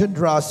John Morton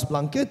Ross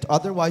Plunkett,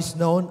 otherwise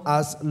known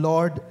as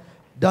Lord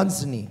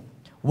Dunsany,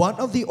 one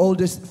of the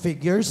oldest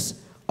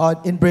figures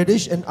in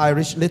British and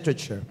Irish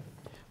literature.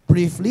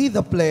 Briefly,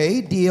 the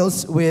play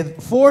deals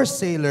with 4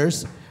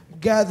 sailors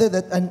gathered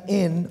at an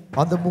inn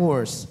on the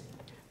moors.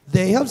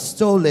 They have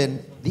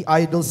stolen the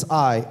idol's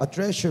eye, a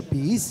treasure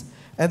piece,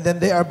 and then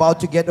they are about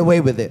to get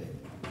away with it.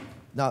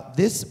 Now,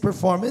 this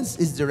performance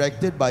is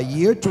directed by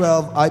Year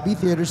 12 IB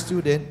Theater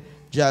student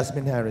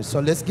Jasmine Harris. So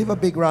let's give a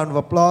big round of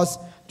applause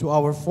to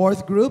our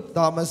 4th group,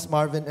 Thomas,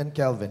 Marvin, and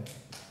Kelvin.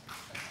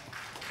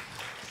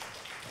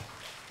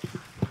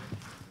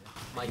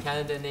 My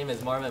candidate name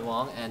is Marvin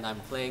Wong, and I'm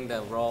playing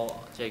the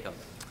role Jacob.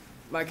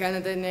 My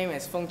candidate name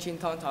is Feng Chin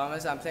Tong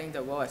Thomas. I'm playing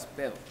the role as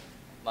Bill.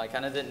 My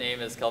candidate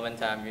name is Kelvin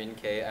Tam Yun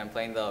K. I'm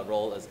playing the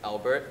role as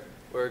Albert.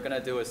 We're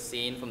gonna do a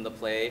scene from the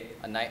play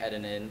A Night at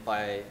an Inn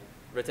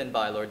written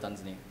by Lord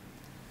Dunsany.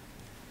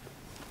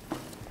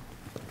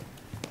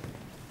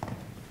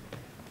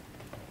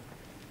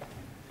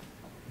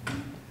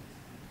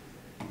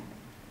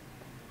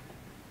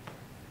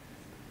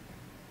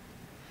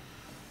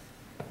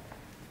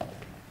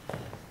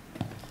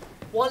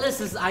 What is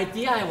this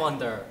idea, I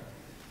wonder?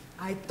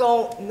 I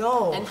don't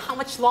know. And how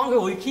much longer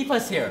will you keep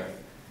us here?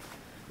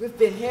 We've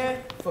been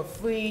here for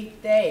 3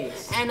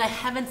 days. And I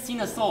haven't seen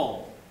a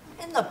soul.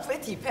 And the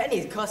pretty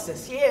pennies cost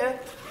us here.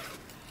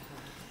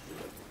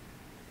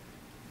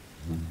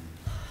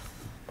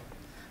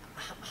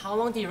 How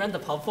long do you rent the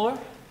pub for?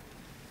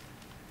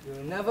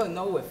 You'll never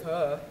know with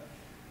her.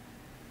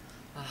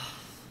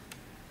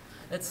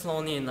 It's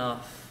lonely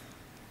enough.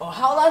 Oh,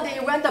 how long did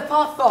you rent the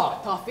pub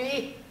for,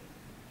 Toffee?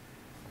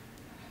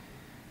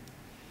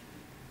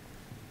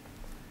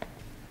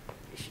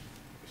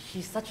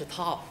 She's such a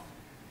top.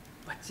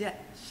 But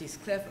yet, she's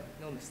clever,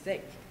 no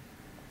mistake.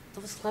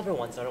 Those clever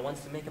ones are the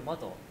ones who make a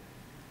muddle.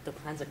 The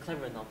plans are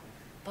clever enough,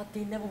 but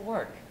they never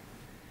work.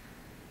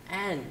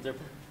 And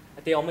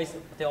they always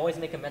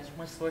make a match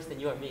much worse than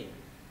you or me.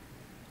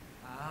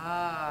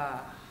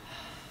 Ah.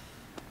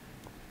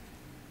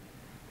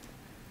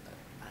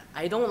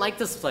 I don't like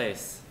this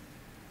place.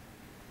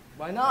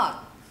 Why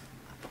not?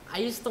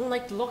 I just don't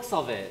like the looks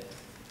of it.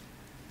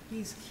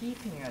 He's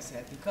keeping us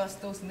here because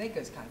those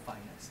niggers can't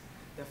find us.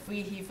 The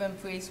 3 heathen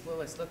priests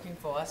is looking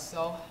for us,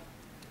 so...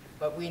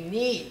 But we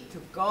need to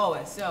go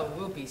and sell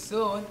ruby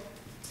soon.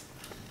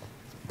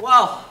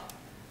 Well,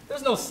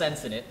 there's no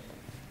sense in it,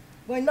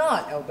 Why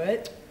not,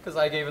 Albert? because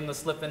I gave him the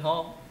slip in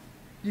hall.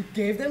 You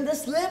gave them the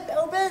slip,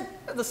 Albert?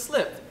 The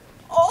slip.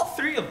 All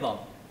 3 of them.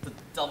 The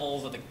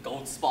doubles with the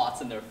gold spots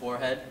in their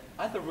forehead.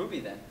 I had the ruby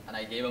then, and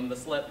I gave him the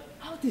slip.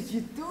 How did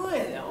you do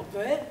it,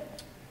 Albert?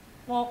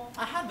 Well,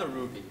 I had the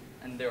ruby,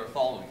 and they were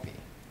following me.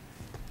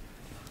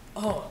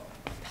 Oh,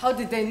 how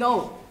did they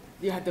know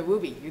you had the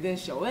ruby? You didn't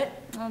show it?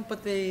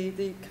 But they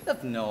kind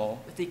of know.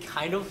 But they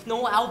kind of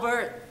know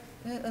Albert.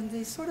 And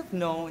they sort of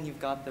know when you've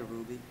got the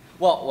ruby.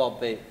 Well,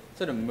 they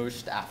sort of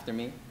mooshed after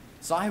me.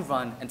 So I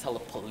run and tell a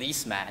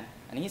policeman,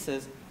 and he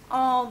says,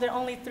 "Oh, they're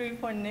only 3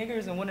 poor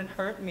niggers and wouldn't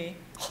hurt me."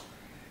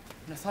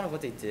 And I thought of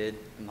what they did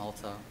in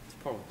Malta to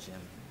poor old Jim.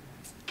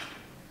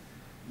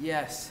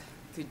 Yes,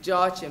 to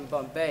George in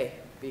Bombay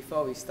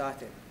before we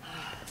started.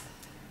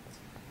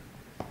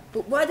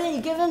 But why didn't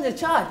you give them the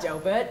charge,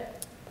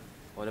 Albert?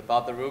 What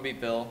about the ruby,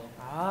 Bill?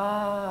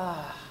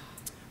 Ah.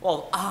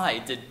 Well,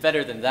 I did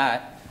better than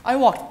that. I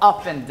walked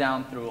up and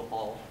down through a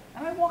hall,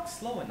 and I walked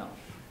slow enough.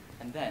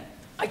 And then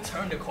I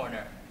turned a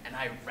corner, and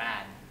I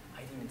ran.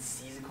 I didn't even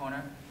seize a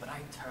corner, but I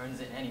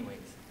turns it anyways.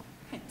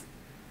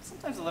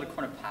 Sometimes I let a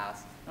corner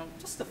pass,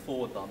 just to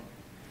fool with them.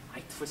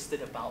 I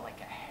twisted about like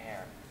a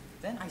hare.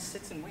 Then I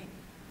sit and wait.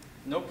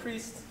 No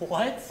priest.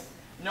 What?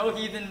 No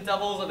heathen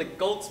devils with the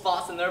gold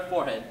spots in their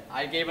forehead.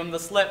 I gave him the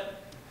slip.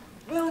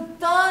 Well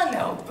done,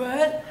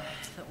 Albert.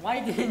 Why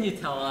didn't you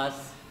tell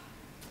us?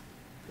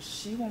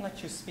 She won't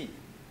let you speak.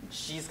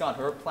 She's got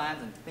her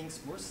plans and thinks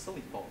we're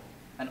silly folk.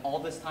 And all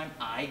this time,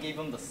 I gave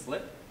him the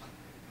slip?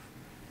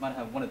 Might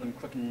have one of them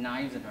crooked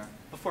knives in her.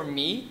 Before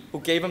me, who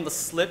gave him the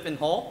slip in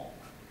hall?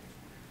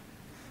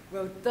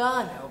 Well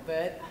done,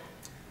 Albert.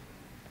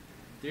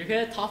 Do you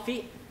hear,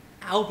 Toffee?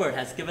 Albert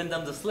has given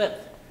them the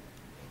slip.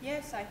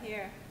 Yes, I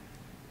hear.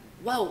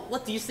 Well,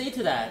 what do you say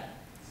to that?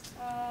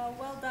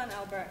 Well done,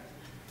 Albert.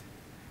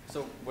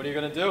 So, what are you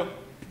gonna do?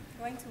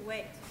 Going to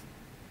wait.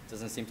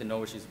 Doesn't seem to know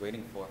what she's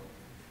waiting for.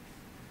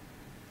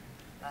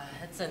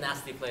 It's a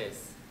nasty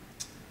place.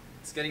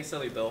 It's getting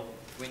silly, Bill.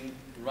 We're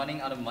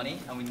running out of money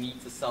and we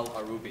need to sell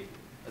our ruby.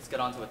 Let's get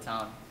on to a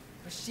town.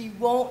 But she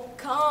won't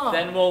come.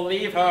 Then we'll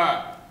leave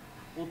her.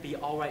 We'll be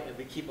all right if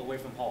we keep away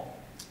from home.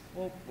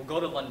 We'll go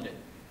to London.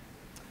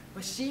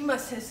 But she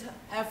must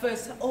have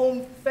her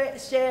own fair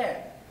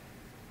share.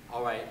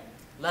 All right,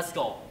 let's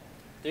go.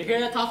 Do you hear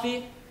that,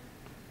 Toffee?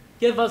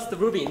 Give us the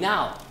ruby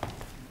now.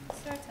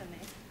 Certainly.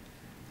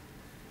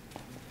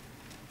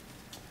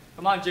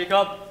 Come on,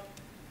 Jacob.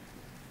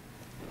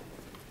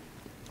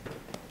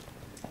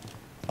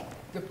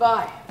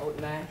 Goodbye, old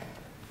man.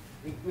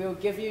 We'll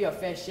give you your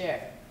fair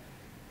share.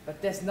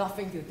 But there's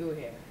nothing to do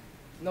here.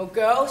 No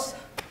girls,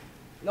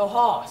 no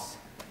horse.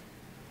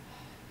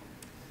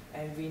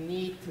 And we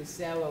need to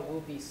sell a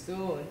ruby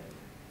soon.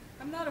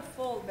 I'm not a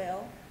fool,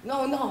 Bill.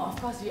 No,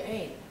 of course you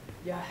ain't.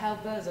 You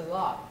helped us a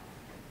lot.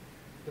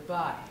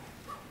 Goodbye.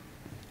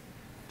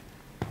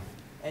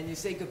 And you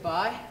say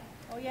goodbye?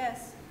 Oh,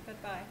 yes.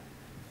 Goodbye.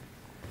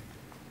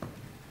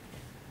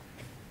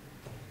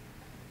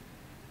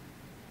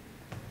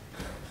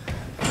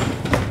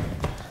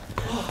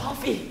 Oh,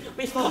 Toffee,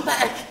 we've come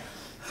back.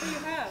 So you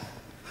have.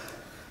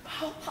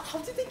 How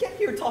did they get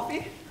here,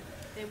 Toffee?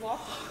 They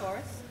walked, of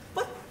course.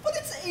 But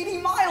it's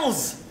 80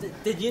 miles!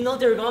 Did you know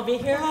they were gonna be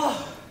here?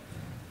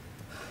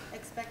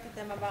 Expected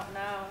them about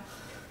now.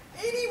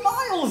 80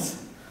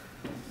 miles!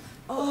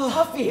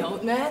 Toffee,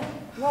 old man.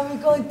 What are we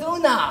going to do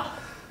now?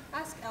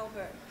 Ask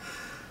Albert.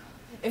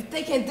 If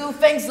they can do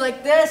things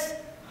like this,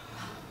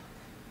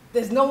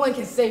 there's no one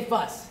can save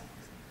us.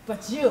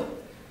 But you,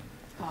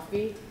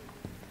 Toffee.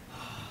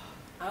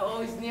 I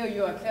always knew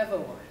you were a clever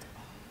one.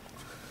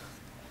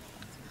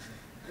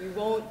 We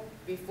won't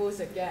be fools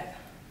again.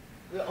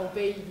 We'll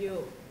obey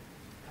you,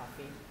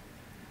 Toffee.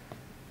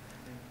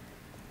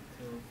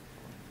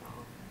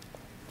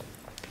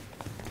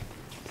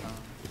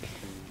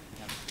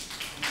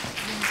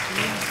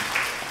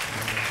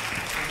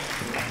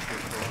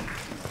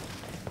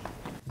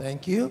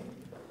 Thank you.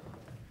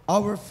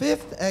 Our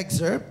fifth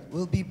excerpt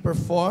will be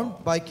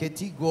performed by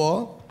Kitty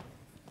Guo.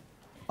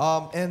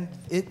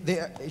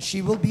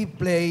 She will be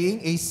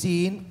playing a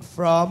scene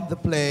from the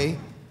play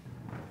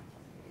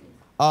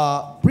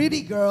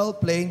Pretty Girl,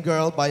 Plain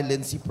Girl by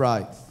Lindsay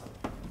Price.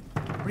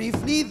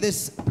 Briefly,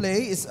 this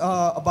play is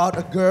about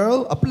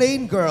a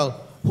plain girl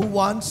who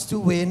wants to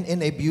win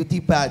in a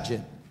beauty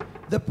pageant.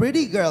 The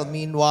pretty girl,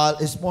 meanwhile,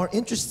 is more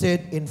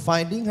interested in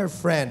finding her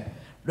friend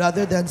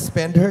rather than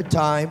spend her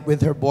time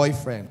with her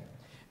boyfriend.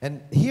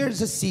 And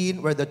here's a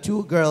scene where the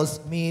two girls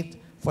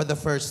meet for the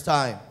first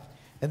time.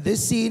 And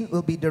this scene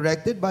will be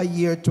directed by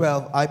Year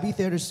 12 IB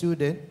Theater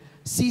student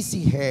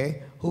Cici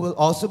He, who will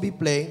also be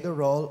playing the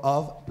role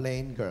of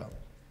Plain Girl.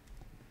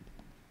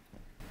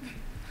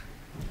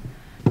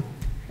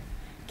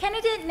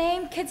 Candidate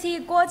named Kitty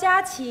Guo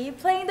Jiaqi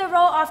playing the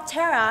role of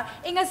Tara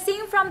in a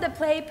scene from the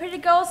play Pretty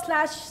Girl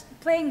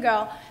 / Plain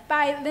Girl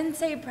by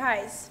Lindsay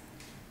Price.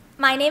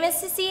 My name is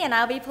Cici and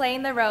I'll be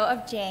playing the role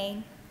of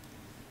Jane.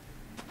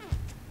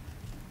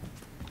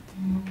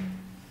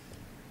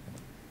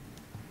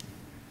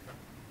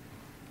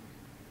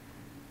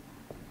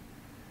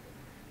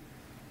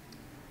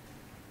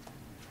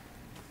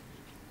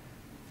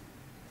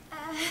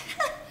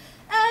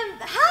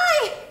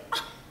 Hi!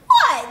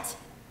 What?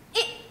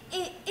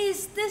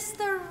 Is this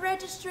the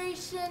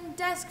registration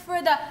desk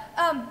for the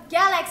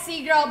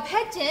Galaxy Girl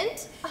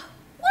pageant?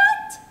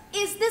 What?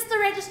 Is this the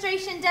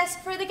registration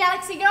desk for the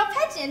Galaxy Girl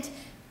pageant?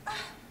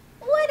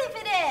 What if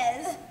it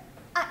is?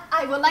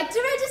 I would like to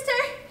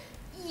register.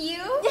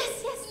 You?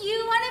 Yes.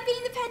 You want to be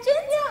in the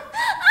pageant? Yeah.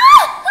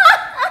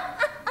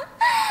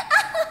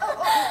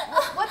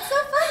 What's so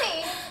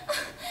funny?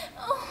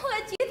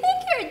 What do you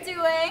think you're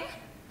doing?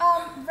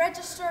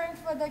 Registering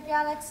for the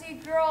Galaxy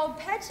Girl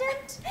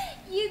pageant?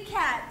 You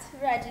can't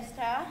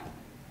register.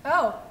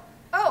 Oh,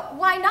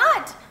 why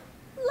not?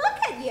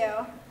 Look at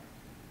you.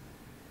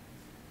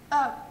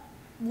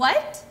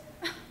 What?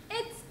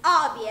 It's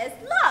obvious.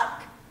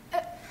 Look.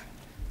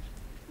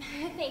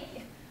 Thank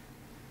you.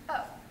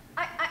 Oh,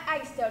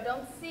 I still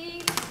don't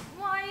see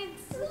why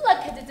it's... Look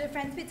at the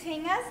difference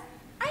between us.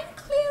 I'm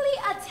clearly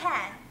a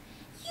 10.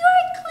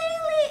 You're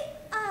clearly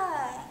a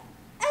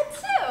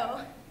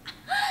 2.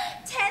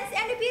 10s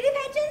enter beauty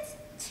pageants,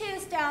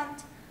 2s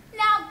don't.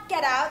 Now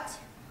get out.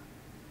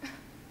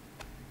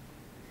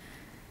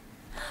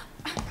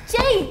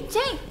 Jane,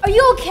 are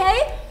you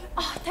okay?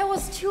 Oh, that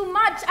was too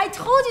much. I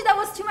told you that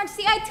was too much.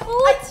 See, I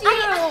told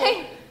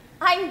you.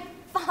 I'm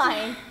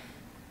fine.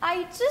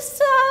 I just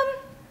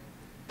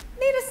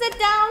need to sit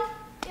down,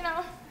 you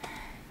know.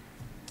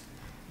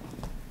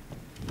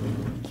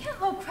 You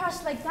can't look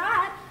crushed like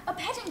that. A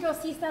pageant girl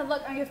sees that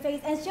look on your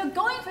face and she'll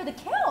going for the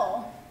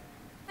kill.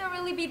 They'll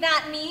really be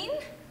that mean?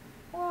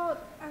 Well,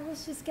 I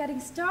was just getting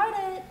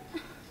started.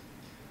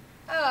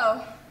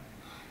 Oh.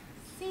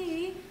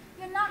 See,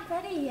 you're not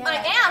ready yet.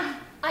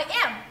 I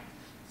am.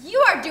 You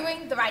are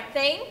doing the right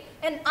thing,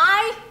 and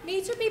I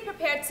need to be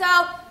prepared,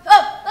 so,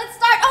 let's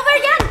start over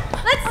again.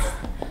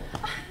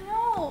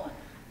 No,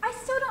 I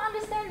still don't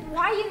understand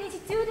why you need to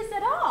do this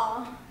at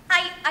all.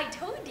 I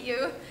told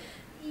you.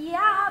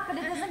 Yeah, but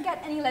it doesn't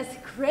get any less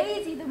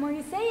crazy the more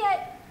you say it.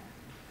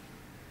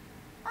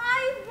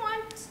 I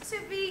want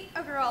to be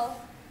a girl.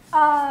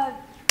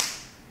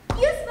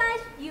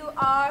 Newsflash, you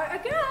are a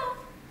girl.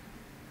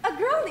 A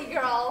girly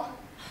girl.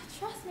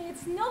 Trust me,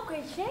 it's no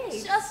great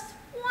shade. Just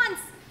once.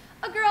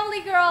 A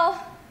girly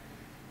girl.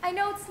 I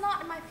know it's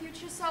not in my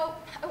future, so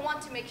I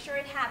want to make sure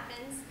it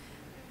happens.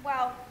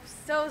 Wow,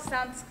 so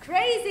sounds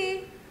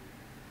crazy.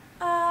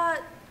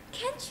 Can't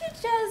you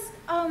just,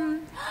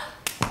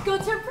 go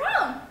to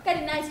prom? Get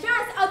a nice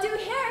dress, I'll do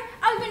hair,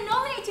 I'll I would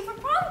nominate you for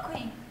prom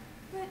queen.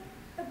 But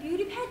a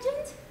beauty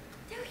pageant?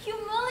 They'll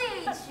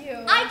humiliate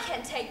you. I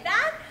can take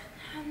that.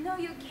 No,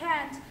 you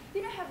can't.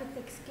 You don't have a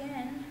thick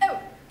skin. Oh,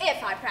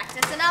 if I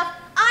practice enough,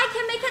 I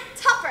can make it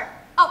tougher.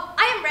 Oh,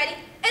 I am ready.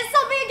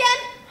 Insult me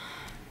again.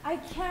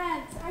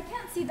 I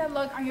can't see that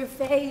look on your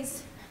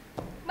face.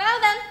 Well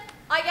then,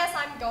 I guess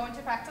I'm going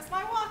to practice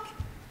my walk.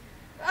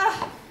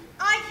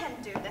 I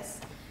can do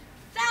this.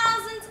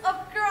 Thousands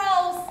of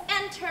girls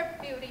enter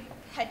beauty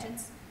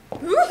pageants.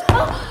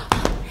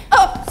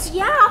 Oh,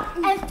 yeah,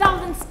 and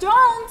thousands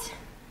don't.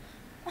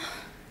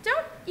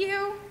 Don't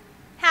you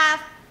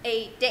have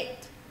a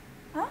date?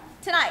 Huh?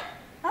 Tonight.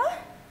 Huh?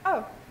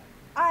 Oh,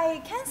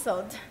 I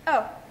cancelled.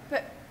 Oh,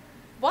 but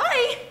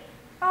why?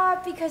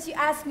 Because you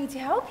asked me to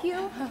help you.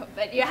 Oh,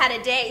 but you had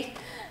a date.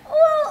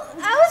 Well,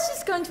 I was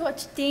just going to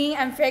watch Dean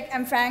and Frick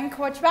and Frank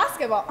coach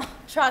basketball.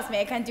 Trust me,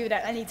 I can do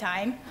that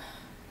anytime.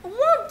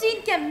 Won't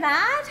Dean get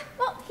mad?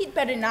 Well, he'd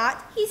better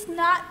not. He's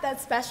not that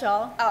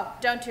special. Oh,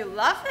 don't you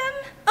love him?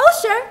 Oh,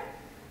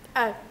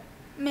 sure.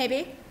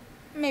 Maybe.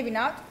 Maybe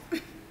not.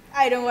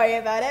 I don't worry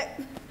about it.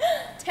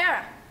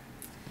 Tara,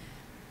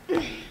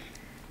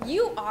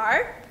 you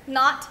are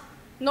not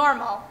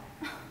normal.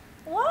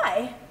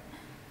 Why?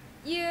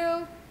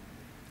 You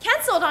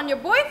canceled on your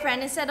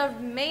boyfriend instead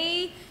of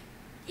me.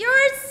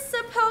 You're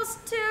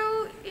supposed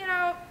to,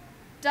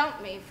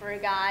 dump me for a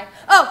guy.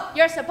 Oh,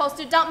 you're supposed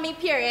to dump me,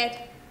 period.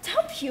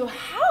 Dump you?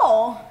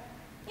 How?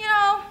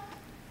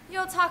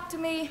 You'll talk to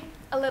me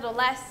a little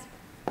less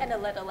and a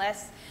little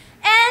less.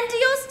 And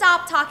you'll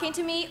stop talking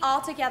to me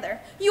altogether.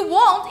 You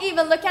won't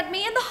even look at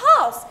me in the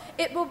house.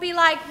 It will be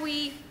like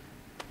we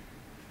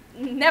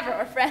never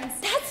were friends.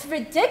 That's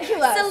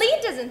ridiculous.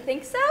 Celine doesn't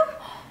think so.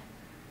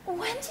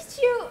 When did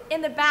you?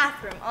 In the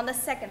bathroom on the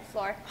second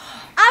floor.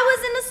 I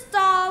was in the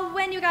stall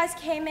when you guys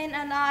came in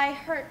and I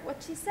heard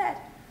what she said.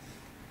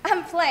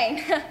 I'm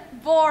plain,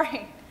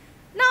 boring,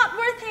 not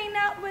worth hanging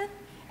out with.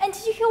 And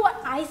did you hear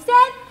what I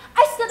said?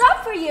 I stood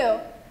up for you.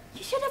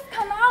 You should have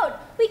come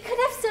out. We could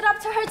have stood up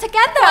to her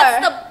together.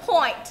 What's the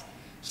point?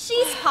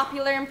 She's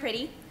popular and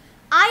pretty.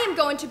 I am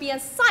going to be a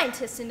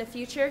scientist in the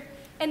future,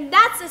 and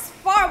that's as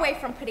far away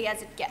from pretty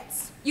as it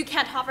gets. You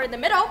can't hover in the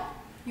middle.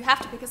 You have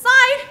to pick a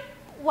side.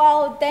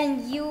 Well,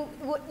 then you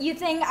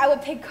think I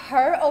would pick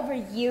her over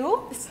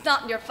you? It's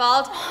not your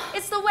fault.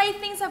 It's the way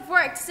things have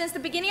worked since the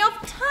beginning of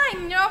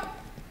time,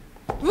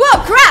 Whoa,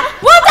 crap!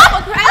 Whoa,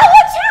 double crap! Oh,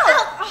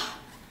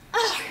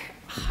 watch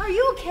out! Are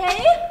you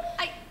okay?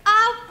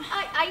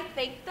 I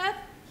think the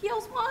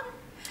heels won.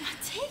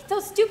 Take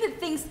those stupid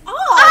things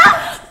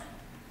off.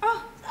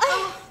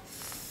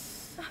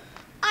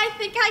 I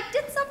think I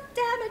did some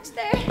damage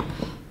there.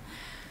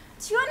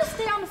 Do you want to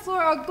stay on the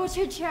floor or go to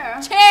your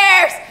chair?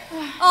 Chairs!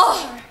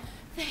 Oh,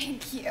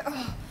 thank you.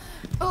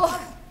 Oh,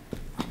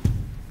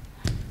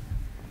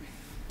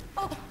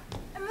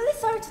 I'm really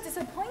sorry to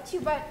disappoint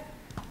you, but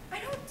I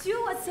don't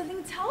do what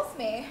Celine tells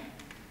me.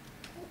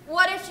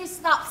 What if she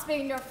stops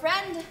being your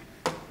friend?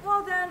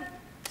 Well then,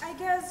 I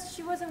guess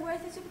she wasn't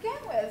worth it to begin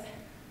with.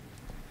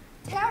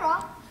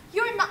 Tara,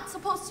 you're not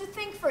supposed to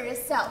think for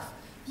yourself.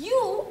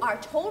 You are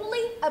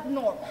totally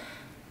abnormal.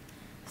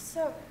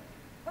 So,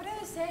 what are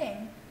you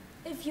saying?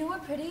 If you were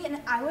pretty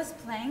and I was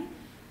playing,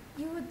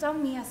 you would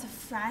dump me as a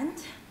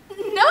friend?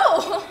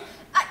 No!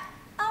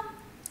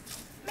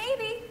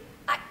 Maybe.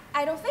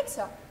 I don't think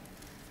so.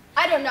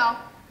 I don't know.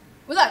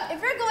 Look,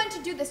 if you're going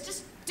to do this,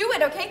 just do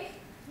it, okay?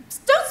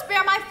 Don't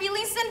spare my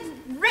feelings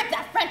and rip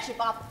that friendship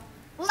off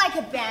like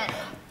a band.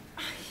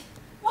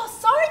 Well,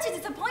 sorry to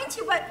disappoint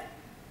you, but...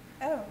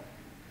 Oh,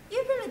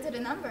 you really did a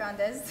number on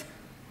this.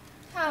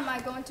 How am I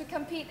going to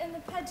compete in the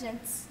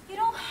pageants? You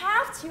don't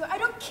have to. I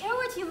don't care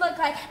what you look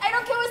like. I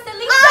don't care what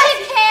Celine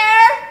I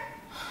care!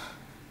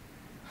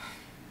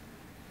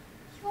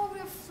 You all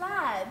wear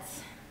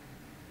flats.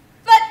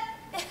 But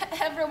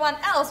everyone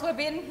else would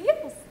be in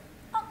heels.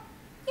 Oh,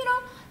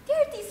 there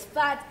are these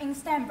flats in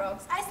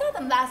Stanbrooks. I saw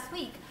them last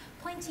week.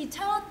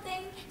 Pointy-toed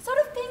thing, sort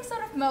of pink,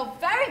 sort of mauve,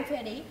 very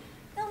pretty.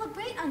 They'll look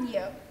great on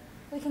you.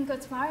 We can go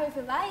tomorrow if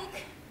you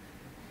like.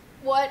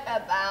 What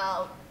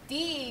about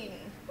Dean?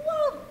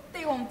 Well,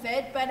 they won't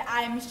fit, but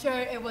I'm sure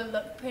it will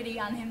look pretty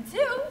on him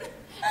too.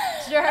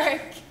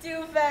 Jerk.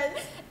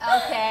 Doofus.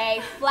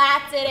 Okay,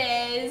 flats it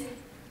is.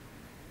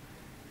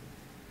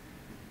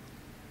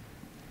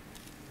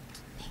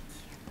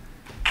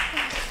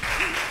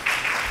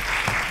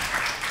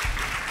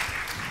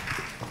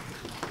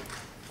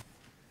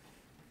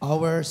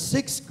 Our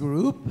sixth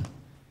group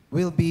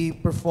will be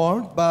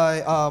performed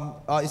by,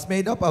 it's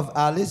made up of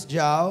Alice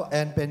Zhao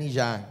and Penny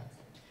Zhang.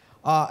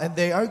 And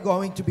they are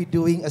going to be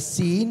doing a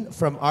scene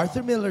from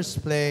Arthur Miller's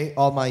play,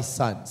 All My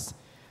Sons.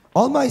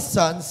 All My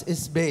Sons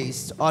is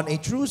based on a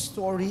true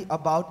story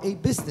about a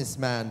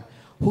businessman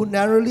who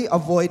narrowly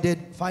avoided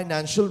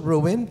financial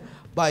ruin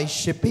by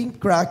shipping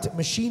cracked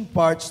machine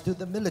parts to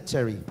the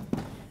military.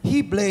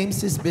 He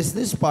blames his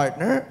business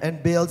partner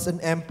and builds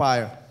an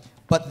empire,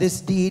 but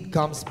this deed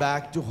comes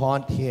back to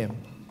haunt him.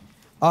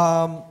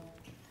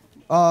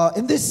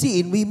 In this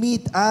scene, we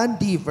meet Anne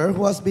Deaver,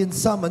 who has been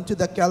summoned to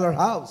the Keller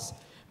house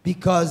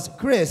because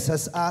Chris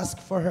has asked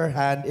for her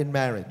hand in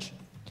marriage.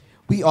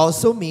 We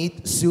also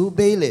meet Sue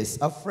Baylis,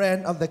 a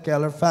friend of the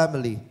Keller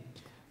family.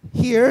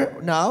 Here,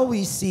 now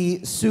we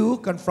see Sue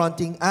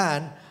confronting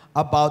Anne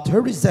about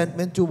her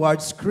resentment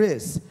towards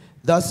Chris,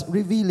 thus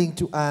revealing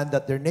to Anne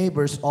that their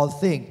neighbors all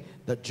think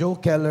that Joe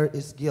Keller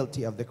is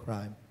guilty of the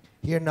crime.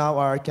 Here now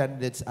are our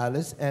candidates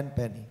Alice and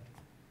Penny.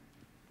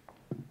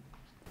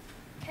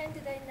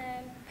 Candidate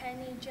name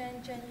Penny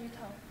Jen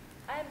Yutong.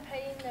 I am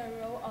playing the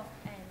role of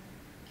Anne.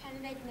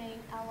 Candidate name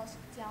Alice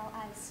Jiao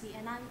IC,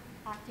 and I'm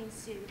acting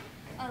Sue.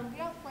 We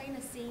are playing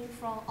a scene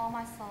from All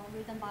My Soul,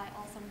 written by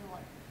Arthur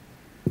Miller.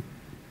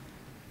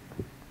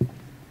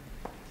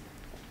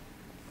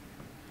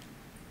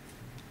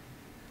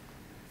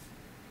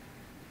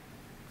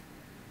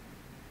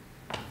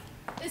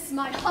 It's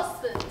my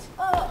husband.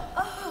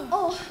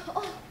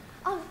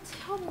 I'm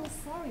terribly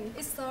sorry.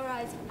 It's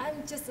alright.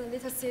 I'm just a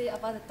little silly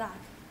about the dark.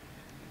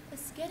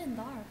 It's getting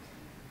dark.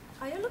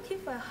 Are you looking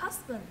for a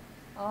husband?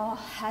 Oh,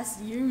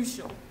 as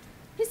usual.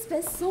 He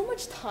spends so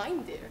much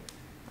time there.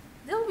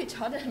 They'll be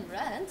chartered in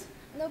rent.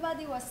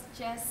 Nobody was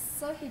just,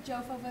 so he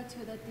drove over to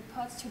the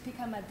depot to pick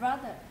up my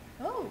brother.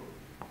 Oh,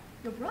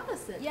 your brother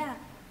said? Yeah,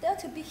 they're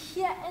to be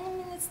here any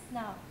minute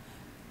now.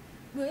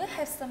 Will you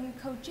have some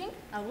coaching?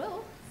 I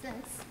will,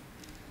 thanks.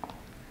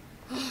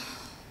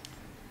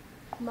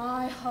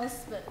 My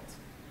husband.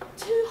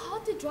 Too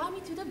hot to drive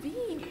me to the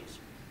beach.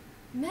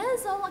 Men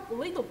sound like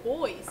little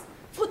boys.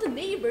 For the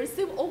neighbors,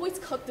 they will always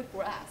cut the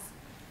grass.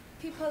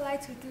 People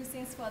like to do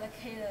things for the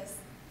Kellers.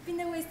 Been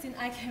away since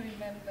I can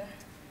remember.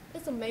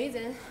 It's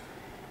amazing.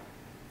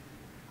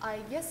 I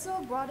guess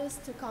your brothers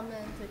to come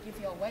and to give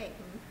you away.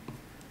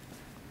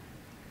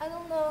 I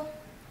don't know.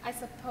 I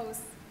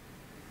suppose.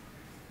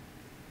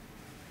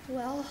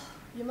 Well,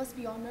 you must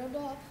be honored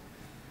up.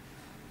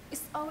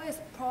 It's always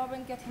a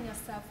problem getting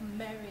yourself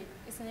married,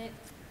 isn't it?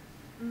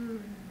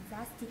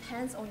 That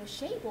depends on your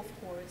shape, of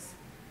course.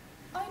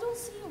 I don't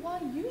see why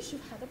you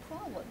should have a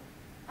problem.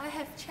 I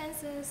have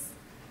chances.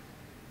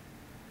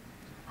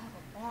 I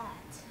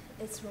bet.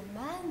 It's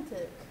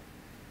romantic.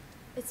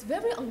 It's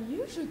very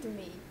unusual to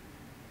me.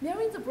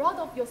 Marrying the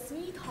brother of your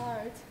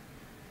sweetheart.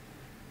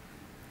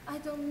 I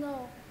don't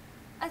know.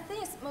 I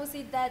think it's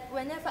mostly that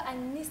whenever I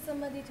need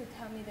somebody to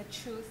tell me the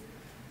truth,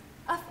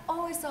 I've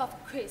always thought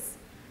of Chris.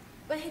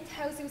 When he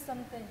tells you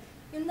something,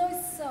 you know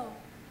it's so.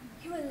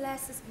 He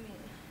relaxes me.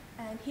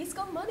 And he's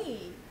got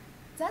money.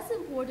 That's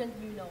important,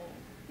 you know.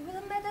 It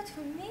wouldn't matter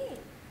to me.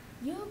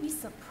 You'll be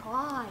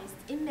surprised.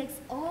 It makes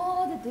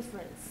all the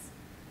difference.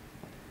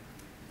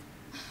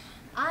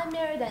 I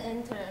married an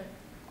intern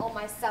on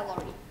my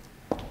salary.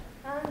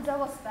 And that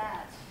was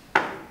bad.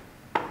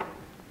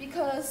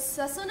 Because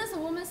as soon as a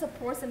woman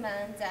supports a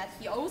man that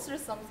he owes her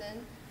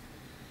something,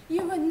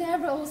 you would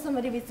never owe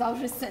somebody without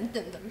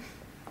resenting them.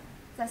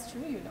 That's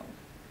true, you know.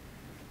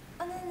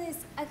 And then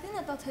I think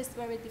the doctor is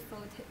very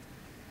devoted.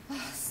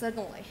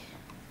 Certainly.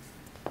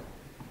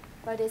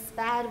 But it's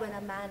bad when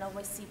a man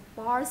always sees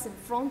bars in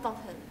front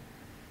of him.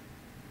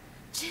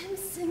 Jim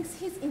thinks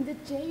he's in the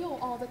jail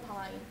all the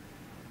time.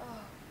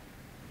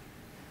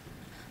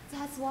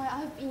 That's why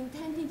I've been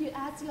intending to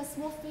ask you a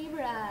small favor,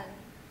 Anne.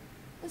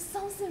 It's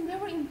something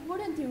very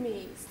important to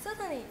me.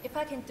 Certainly, if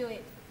I can do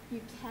it.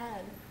 You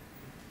can.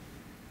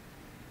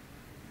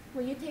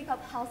 When you take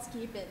up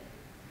housekeeping,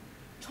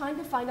 trying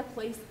to find a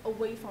place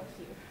away from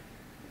here.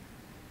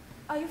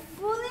 Are you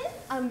fooling?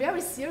 I'm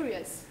very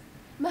serious.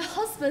 My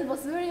husband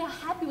was very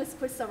happy with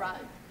Chris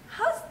around.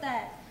 How's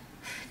that?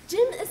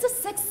 Jim is a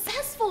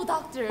successful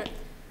doctor,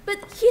 but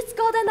he's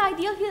got an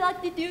idea he'd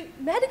like to do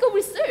medical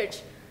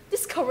research,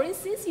 discovering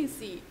things, you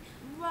see.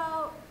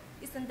 Well,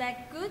 isn't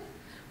that good?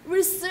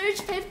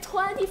 Research pays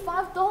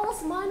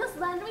 $25 minus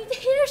laundry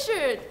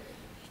t-shirt.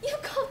 You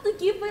got to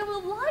give away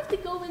your life to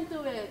go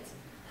into it.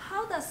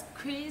 How does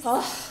Chris?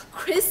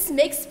 Chris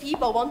makes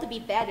people want to be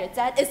better.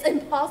 That is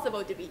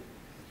impossible to be.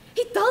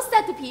 He does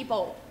that to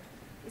people.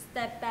 Is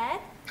that bad?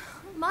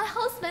 My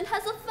husband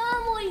has a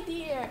family,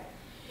 dear.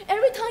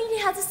 Every time he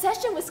has a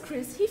session with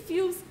Chris, he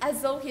feels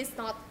as though he's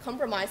not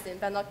compromising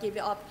by not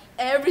giving up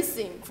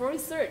everything for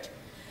research.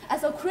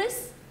 As though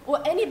Chris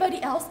or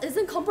anybody else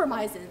isn't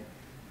compromising.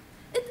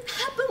 It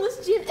happened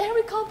with Jim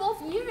every couple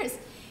of years.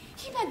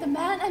 He met the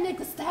man and make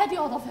a statue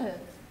out of him.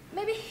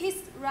 Maybe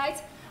he's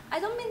right. I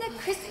don't mean that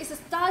Chris is a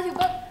statue,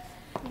 but...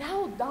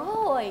 Now,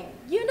 darling,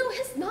 you know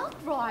he's not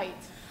right.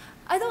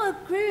 I don't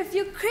agree with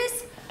you,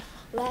 Chris.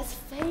 Let's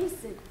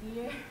face it,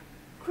 dear.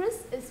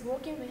 Chris is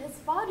working with his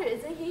father,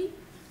 isn't he?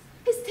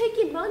 He's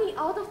taking money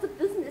out of the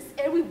business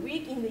every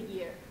week in the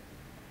year.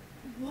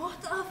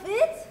 What of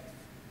it?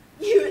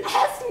 You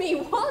asked me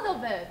what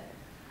of it.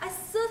 I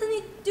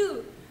certainly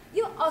do.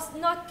 You ought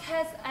not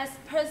cast as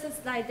persons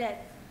like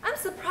that. I'm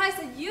surprised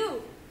at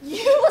you.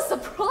 You were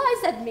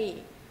surprised at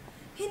me.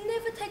 He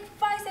never take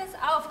 5 cents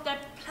out of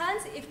that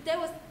plant if there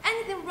was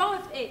anything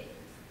wrong with it.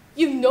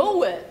 You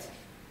know it.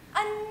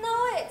 I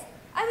know it.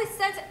 I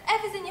resent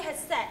everything you have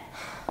said.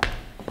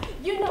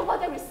 You know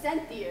what I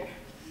resent, dear.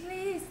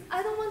 Please,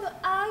 I don't want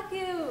to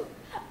argue.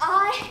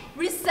 I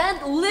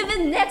resent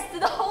living next to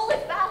the Holy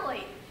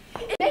Family.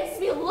 It makes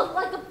me look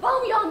like a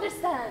bum, you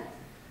understand?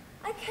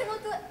 I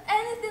cannot do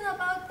anything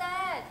about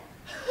that.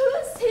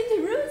 Who's he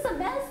to ruin a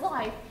man's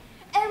life?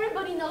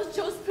 Everybody knows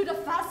Joe's put a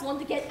fast one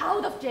to get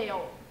out of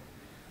jail.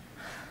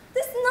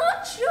 That's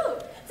not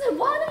true. Then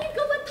why don't you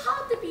go and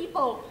talk to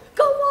people?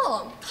 Go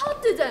on,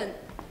 talk to them.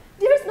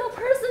 There's no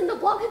person in the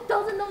block who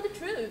doesn't know the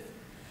truth.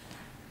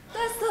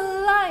 That's a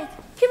lie.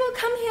 People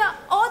come here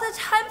all the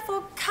time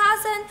for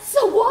cars and...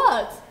 So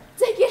what?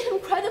 They give him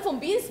credit for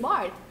being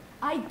smart.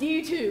 I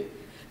do too.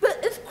 But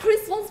if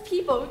Chris wants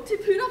people to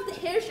put off the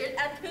hair shirt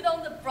and put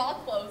on the bra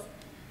clothes,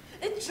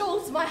 it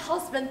drives my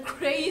husband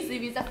crazy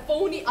with that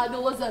phony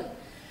idealism.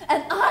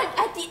 And I'm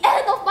at the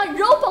end of my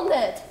rope on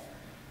it.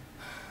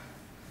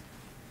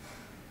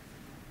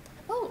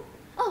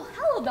 Oh,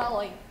 hello,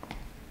 darling.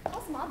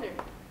 How's mother?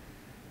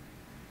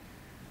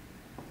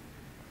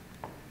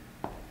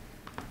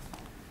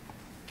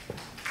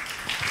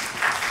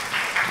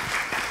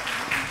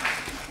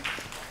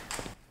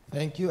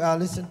 Thank you,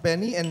 Alice and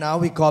Penny. And now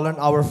we call on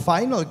our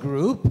final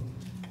group,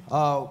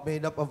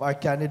 made up of our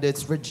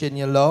candidates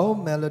Virginia Lowe,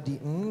 Melody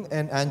Ng,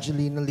 and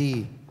Angelina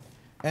Lee.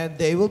 And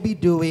they will be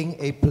doing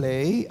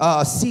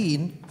a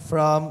scene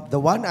from the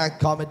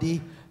one-act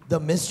comedy, The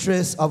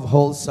Mistress of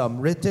Wholesome,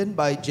 written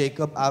by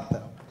Jacob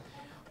Appel.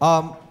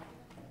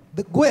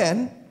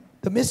 Gwen,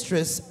 the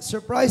mistress,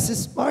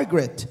 surprises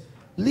Margaret,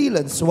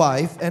 Leland's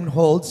wife, and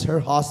holds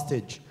her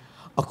hostage.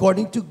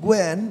 According to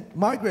Gwen,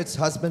 Margaret's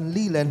husband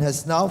Leland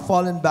has now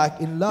fallen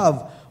back in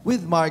love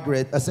with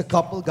Margaret as the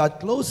couple got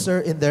closer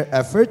in their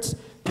efforts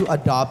to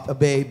adopt a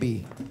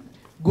baby.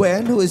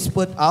 Gwen, who is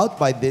put out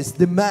by this,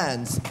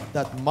 demands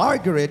that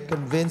Margaret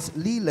convince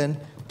Leland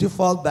to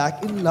fall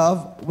back in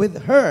love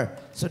with her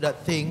so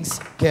that things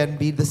can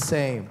be the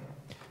same.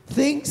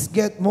 Things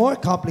get more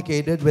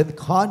complicated when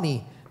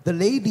Connie, the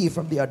lady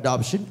from the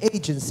adoption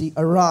agency,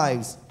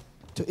 arrives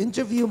to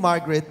interview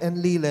Margaret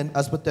and Leland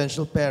as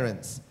potential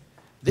parents.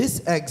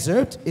 This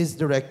excerpt is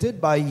directed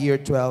by Year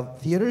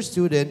 12 theater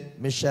student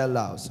Michelle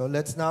Lau. So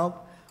let's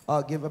now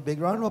give a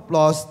big round of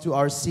applause to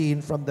our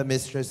scene from The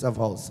Mistress of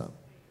Wholesome.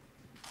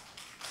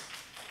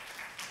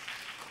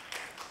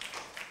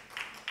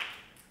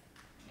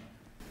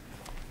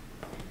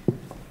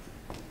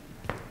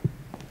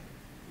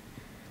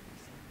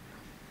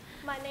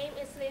 My name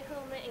is Lee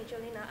Hillman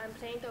Angelina. I'm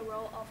playing the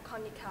role of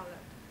Connie Cowler.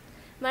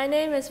 My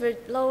name is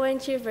Lowen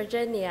Chief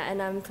Virginia,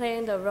 and I'm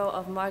playing the role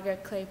of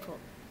Margaret Claypool.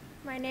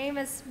 My name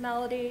is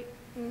Melody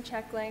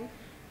Checkling.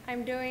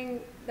 I'm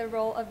doing the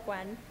role of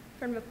Gwen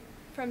from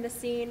the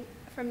scene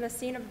of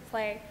the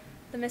play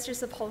The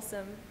Mistress of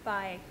Wholesome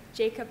by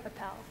Jacob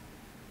Appel.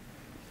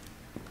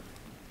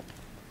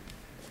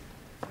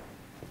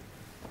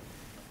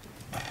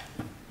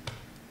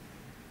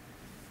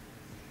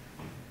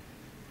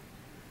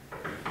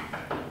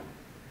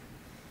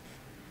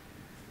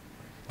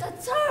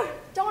 That's her!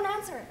 Don't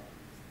answer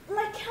it.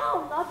 Like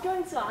how? I'm not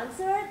going to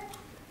answer it?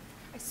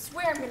 I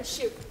swear I'm gonna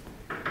shoot.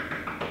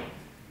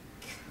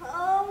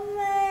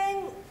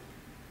 Coming.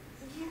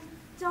 You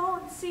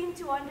don't seem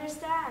to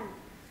understand.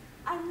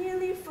 I'm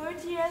nearly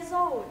 30 years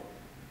old.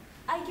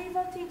 I gave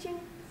up teaching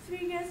 3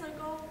 years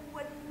ago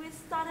when we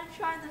started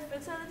trying the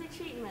fertility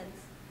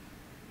treatments.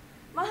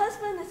 My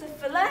husband is a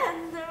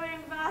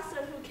philandering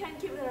bastard who can't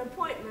keep an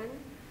appointment.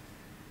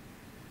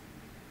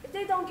 If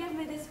they don't give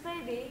me this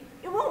baby,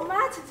 it won't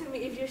matter to me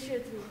if you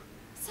shoot me.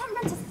 Is that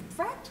meant as a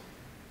threat?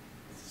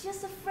 It's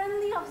just a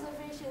friendly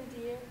observation,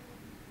 dear.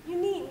 You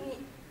need me,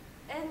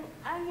 and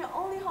I'm your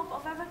only hope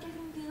of ever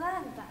getting the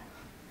land back.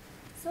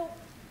 So,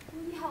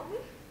 will you help me?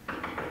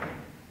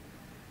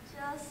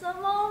 Just a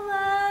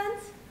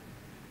moment.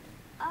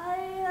 I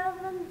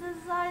haven't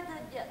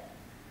decided yet.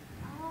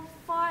 How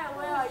far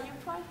away are you,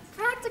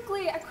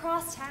 Practically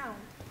across town.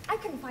 I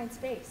couldn't find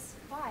space.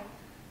 Why?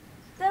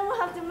 Then we'll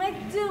have to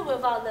make do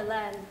without the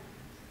land.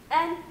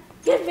 And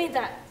give me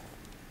that.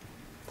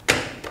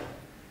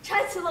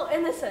 Try to look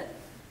innocent.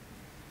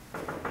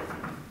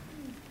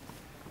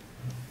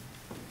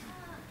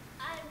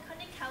 I'm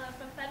Connie Cowler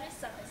from Family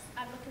Service.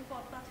 I'm looking for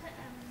Dr.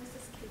 and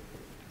Mrs.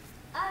 Claypool.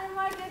 I'm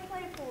Margaret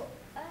Claypool.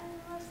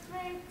 I'm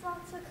afraid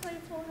Dr.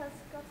 Claypool has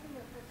gotten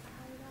a bit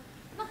tied up.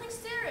 Nothing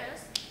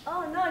serious.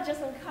 Oh no, just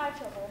some car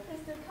trouble.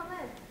 Please do come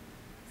in.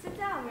 Sit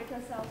down, make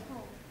yourself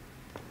home.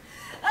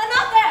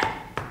 Not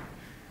there!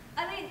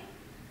 I mean,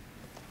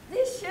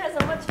 these chairs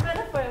are much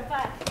better for your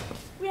back.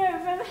 We are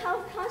a very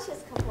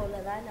health-conscious couple,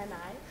 Leland and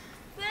I.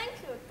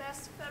 Thank you.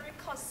 That's very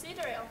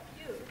considerate of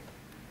you.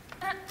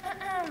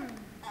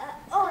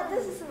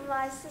 This is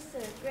my sister,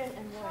 Gwen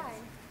and Roy. Hi.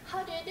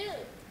 How do you do?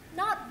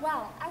 Not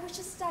well. I was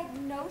just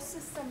diagnosed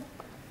with some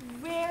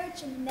rare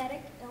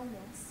genetic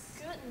illness.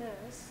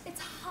 Goodness.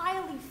 It's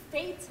highly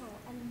fatal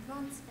and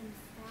runs in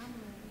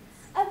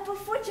families. But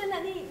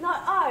fortunately,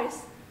 not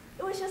ours.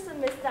 It was just a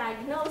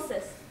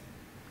misdiagnosis.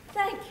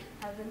 Thank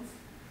heavens.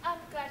 I'm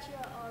glad you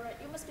are all right.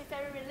 You must be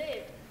very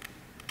relieved.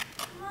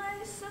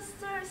 My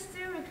sister is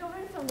still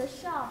recovering from the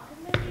shock.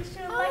 Maybe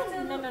she'll like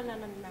to... No.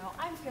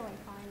 I'm feeling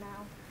fine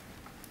now.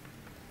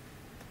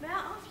 May I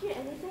offer you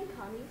anything,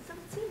 Connie? Some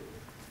tea?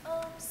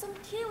 Some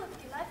tea would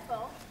be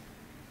delightful.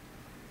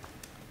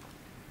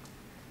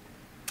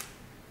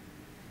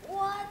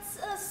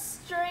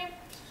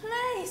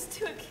 place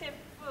to keep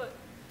food.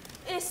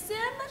 Is there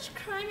much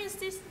crime in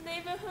this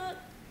neighborhood?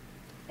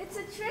 It's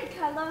a trick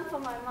I learned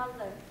from my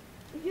mother.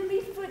 If you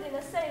leave food in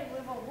a safe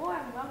with a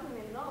warm,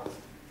 welcoming note,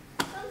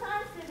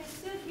 sometimes it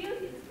is too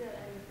guilty to steal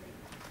anything.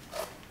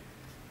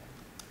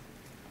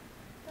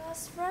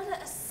 That's rather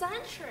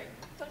eccentric,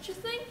 don't you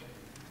think?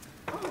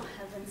 Oh,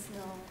 heavens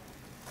no.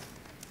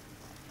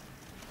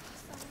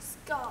 Thanks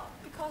God,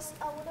 because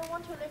I wouldn't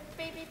want to leave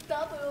baby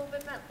double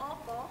with an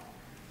offer.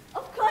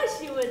 Of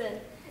course you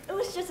wouldn't. It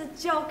was just a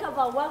joke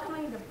about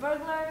welcoming the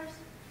burglars.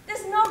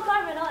 There's no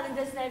crime at all in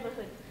this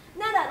neighborhood.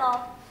 Not at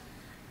all.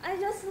 I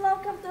just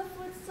lock up the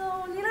food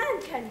so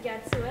Lilan can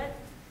get to it.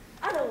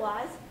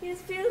 Otherwise,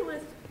 he's filled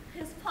with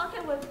his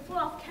pocket full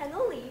of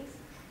cannolis.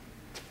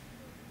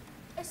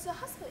 Is your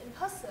husband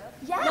impulsive?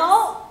 Yes.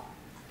 No.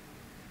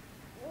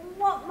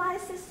 What my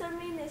sister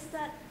means is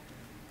that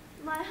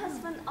my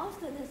husband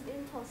often has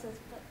impulses,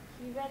 but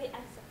he rarely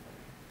acts upon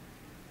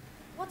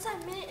it. What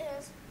I mean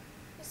is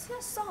he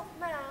a sort of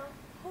man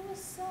who will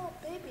sell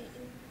a baby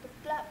in the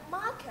black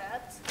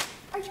market?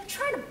 Are you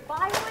trying to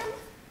buy one?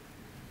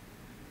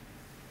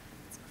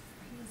 It's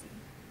crazy.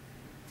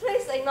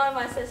 Please ignore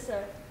my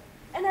sister.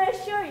 And I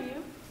assure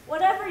you,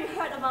 whatever you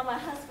heard about my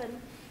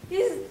husband, he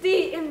is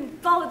the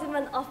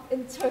embodiment of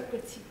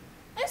integrity.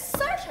 It's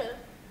certain.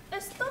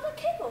 It's Dr.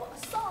 Cable, a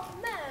sort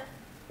of man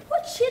who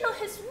cheat on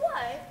his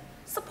wife,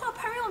 support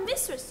parental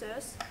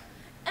mistresses,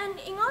 and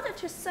in order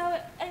to sell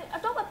and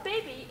adopt a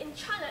baby in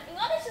China, in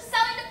order to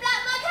sell in the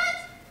black market?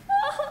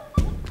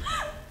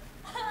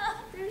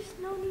 There's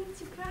no need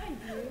to cry,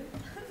 dear.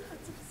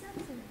 It's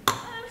upsetting.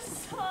 I'm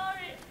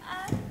sorry.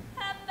 I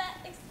had bad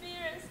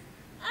experience.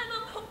 I'm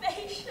on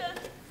probation.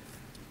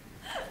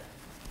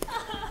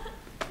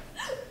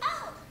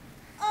 Ow!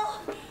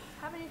 Oh!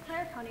 Have any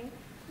Claire, honey?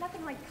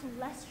 Nothing like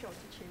cholesterol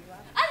to cheer you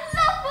up. I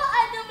love what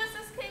I do,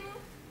 Mrs. Cable,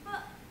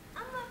 but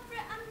I'm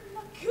afraid I'm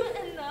not good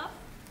enough.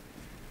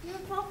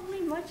 You're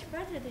probably much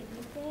better than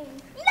you think.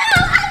 No,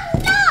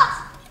 I'm not!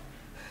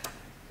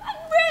 I'm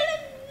really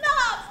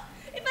not!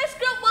 If I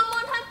screw up one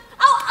more time,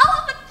 I'll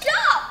have a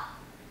job!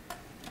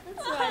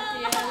 That's right,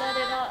 dear. Let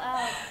it all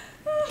out.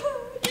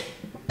 You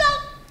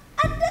don't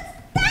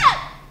understand!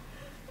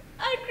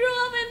 I grew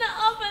up in the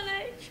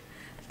orphanage,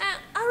 and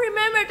I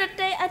remember the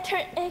day I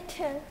turned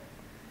 18.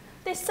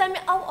 They sent me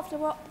out of the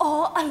world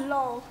all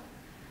alone.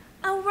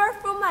 I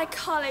worked for my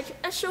college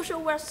and social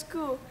work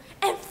school,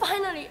 and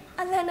finally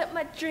I landed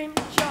my dream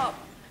job,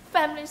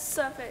 family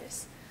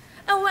service.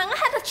 And when I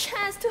had a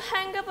chance to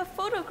hang up a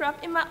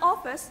photograph in my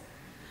office,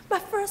 my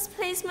first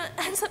placement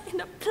ends up in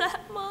the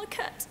black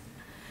market.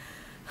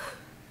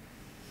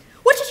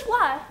 Which is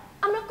why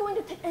I'm not going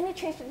to take any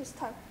chances this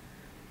time.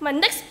 My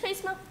next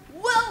placement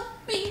will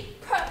be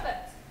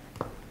perfect.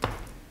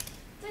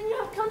 Then you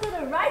have come to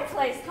the right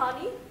place,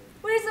 Connie.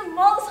 What is the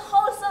most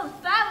wholesome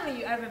family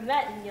you ever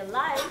met in your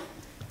life?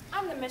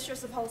 I'm the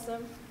mistress of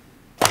wholesome.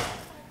 I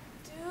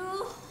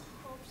do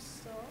hope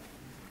so.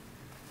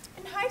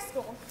 In high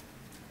school,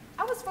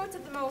 I was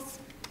voted the most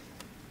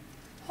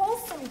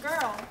wholesome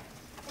girl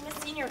in the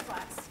senior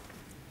class.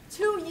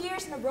 2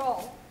 years in a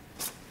row.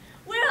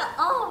 We're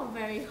all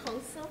very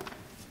wholesome.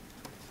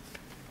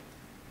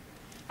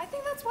 I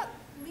think that's what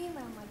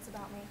Leland likes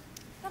about me,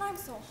 that I'm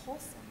so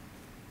wholesome.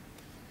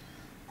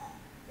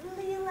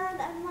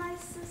 Leland and my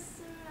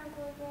sister have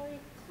a very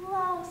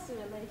close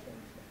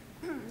relationship.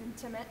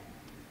 Intimate.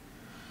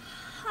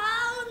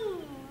 How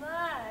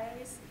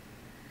nice.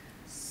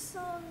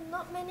 So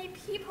not many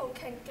people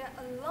can get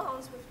along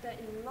with their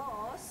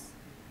in-laws.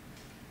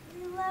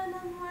 Leland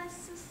and my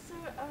sister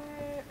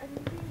are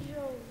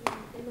unusual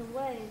in a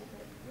way,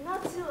 but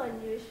not too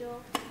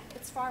unusual.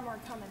 It's far more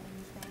common than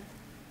you think.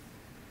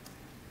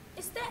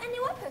 Is there any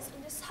weapons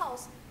in this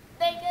house?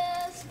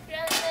 Daggers,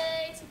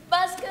 grenades,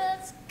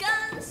 baskets,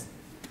 guns?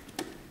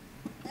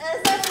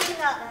 Certainly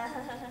not.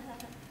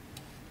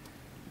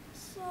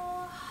 So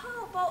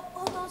how about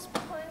all those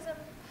poison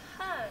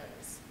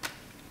pans?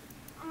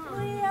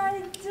 We are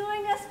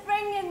doing a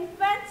spring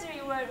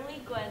inventory, weren't we,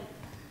 Gwen?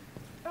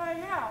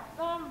 Yeah.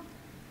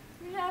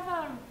 We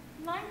have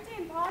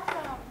 19 pots,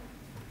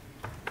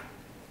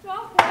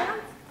 12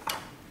 plants,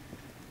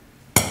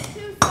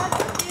 2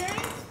 sets of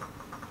earrings,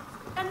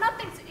 and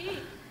nothing to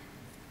eat.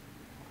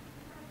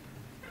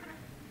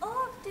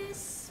 All of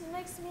this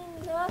makes me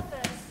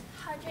nervous.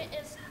 Hygiene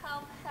is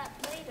health hat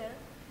later.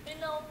 You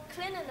know,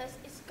 cleanliness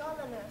is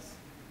godliness.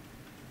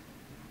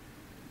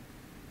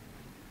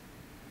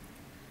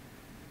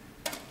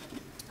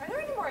 Are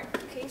there any more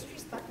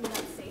pastries stuck in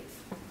that safe?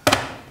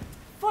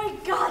 For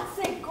God's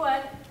sake,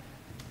 Gwen!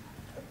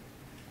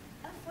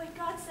 For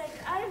God's sake,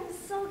 I'm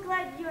so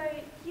glad you are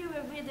here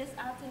with me this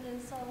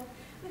afternoon so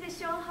we can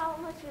show how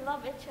much we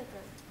love each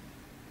other.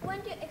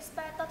 When do you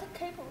expect Dr.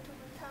 Cable to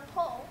return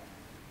home?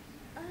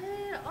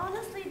 I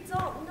honestly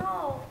don't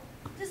know.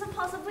 There's a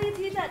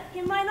possibility that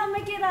he might not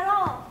make it at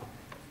all.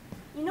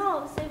 You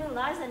know, saving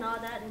lives and all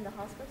that in the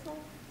hospital.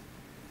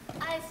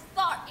 I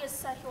thought you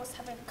said he was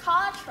having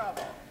car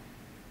trouble.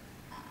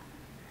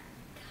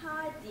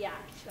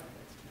 Cardiac trouble.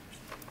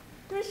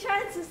 They're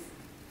trying to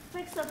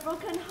fix a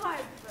broken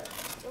heart, but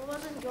it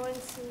wasn't going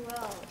too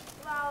well.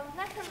 Well,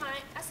 never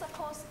mind. I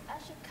suppose I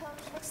should come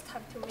next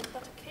time to meet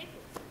Dr.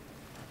 Cable.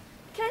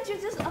 Can't you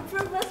just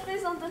approve us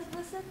based on this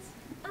visit?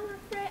 I'm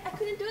afraid I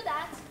couldn't do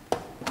that.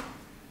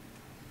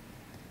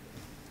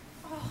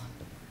 Oh,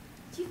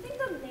 do you think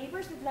the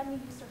neighbors would let me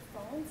use their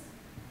phones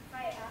if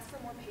I asked for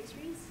more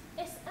pastries?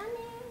 Is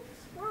anything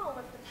wrong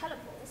with the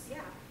telephones?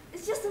 Yeah.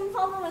 It's just a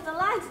problem with the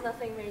lines,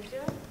 nothing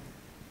major.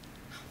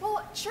 Well,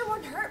 it sure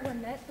won't hurt,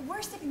 wouldn't it? The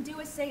worst they can do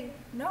is say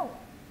no.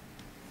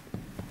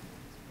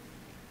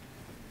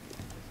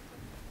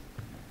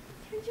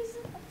 Can't you just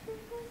approve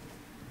us?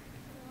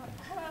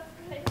 I'm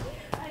afraid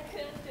I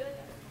couldn't do that.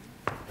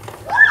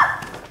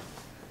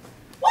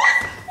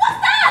 What's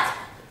that?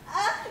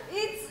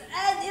 It's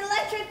an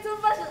electric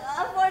toothbrush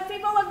for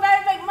people with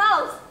very big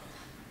mouths.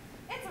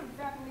 It's a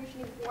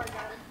revolutionary war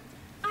gun.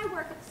 I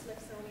work at the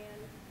Smithsonian.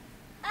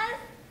 I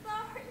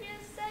thought you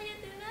said you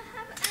do not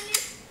have any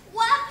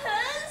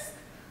weapons.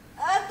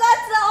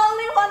 That's the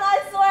only one, I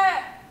swear.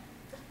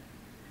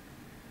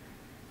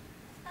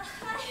 I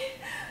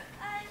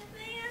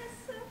think I'm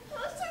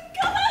supposed to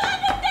come out of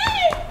the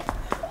day.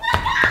 Oh my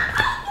God,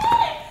 help me!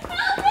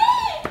 Help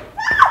me!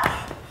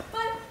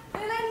 But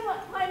Elaine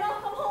might not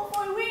come home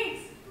for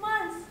weeks,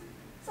 months.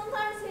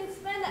 Sometimes he'd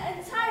spend the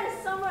entire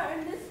summer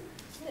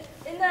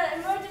in the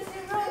emergency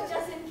room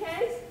just in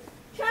case,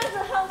 trying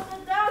to help the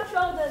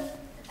downtrodden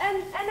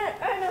and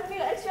earn a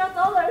few extra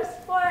dollars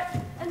for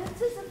an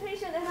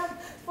anticipation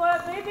for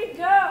a baby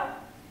girl.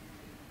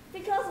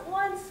 Because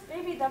once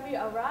baby W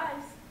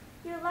arrives,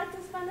 you'd like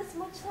to spend as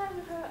much time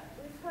with her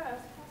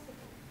as possible.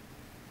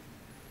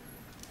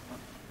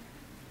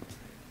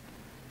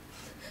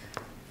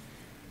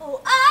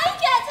 Oh, I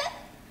get it.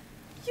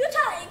 You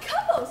tie in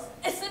couples,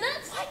 isn't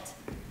it?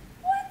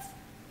 What?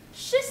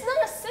 She's not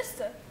your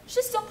sister.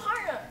 She's your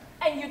partner,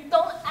 and you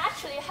don't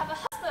actually have a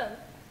husband.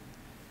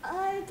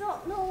 I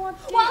don't know what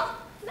you... Well,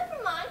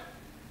 never mind.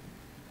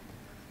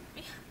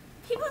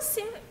 People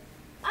seem...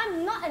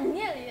 I'm not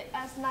nearly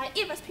as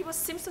naive as people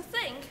seem to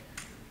think.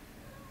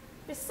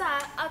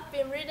 Besides, I've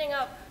been reading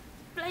up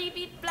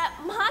baby black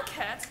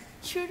market.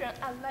 Children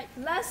are like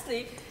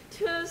Leslie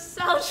to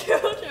sell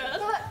children.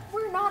 But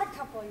we're not a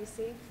couple, you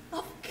see.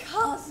 Of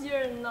course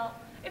you're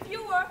not. If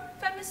you were,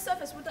 family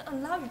service wouldn't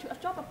allow you to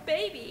adopt a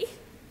baby.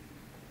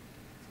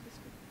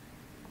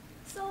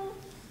 So,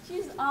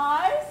 she's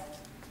ours?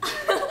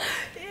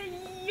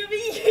 You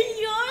mean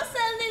yours,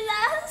 Sandy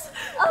Lance?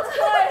 Of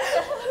course.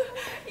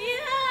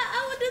 Yeah,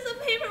 I will do some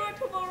paperwork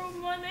tomorrow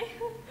morning.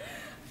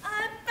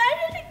 I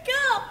better to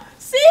go.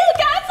 See you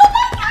guys. Oh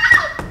my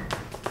God!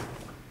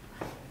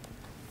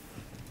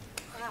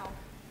 Wow.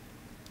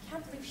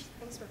 Can't believe she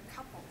thinks we're a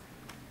couple.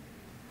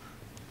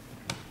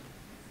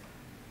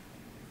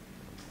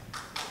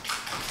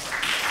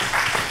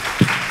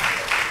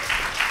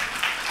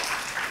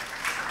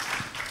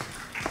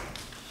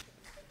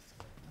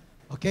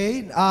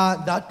 Okay,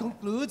 that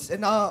concludes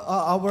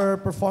our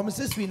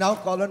performances. We now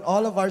call on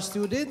all of our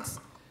students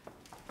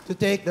to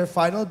take their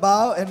final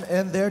bow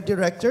and their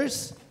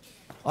directors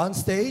on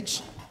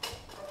stage.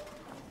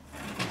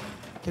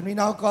 Can we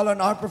now call on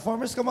our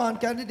performers? Come on,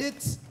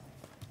 candidates.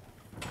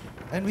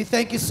 And we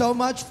thank you so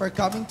much for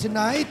coming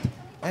tonight.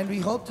 And we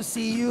hope to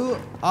see you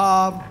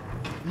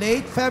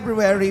late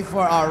February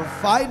for our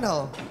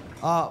final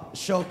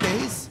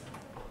showcase.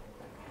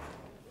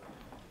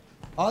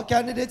 All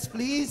candidates,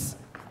 please.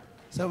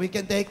 So we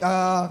can take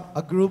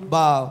a group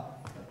bow.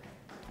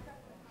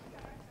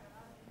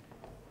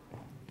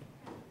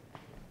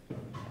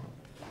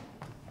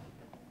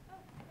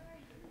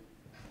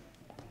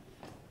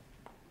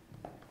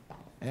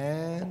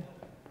 And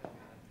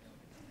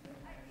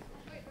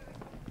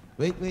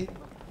wait.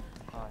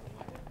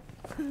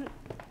 And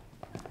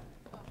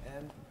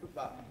group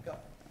bow. Go.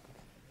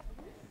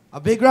 A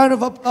big round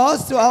of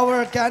applause to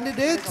our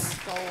candidates.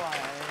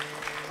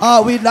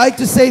 We'd like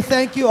to say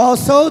thank you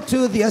also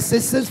to the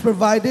assistance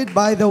provided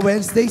by the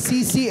Wednesday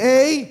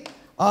CCA.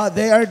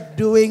 They are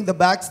doing the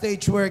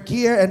backstage work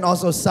here and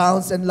also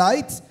sounds and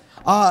lights.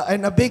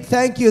 And a big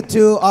thank you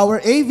to our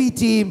AV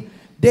team,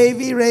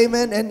 Davey,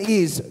 Raymond, and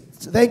Ease.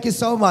 Thank you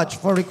so much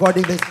for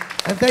recording this.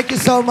 And thank you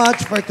so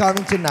much for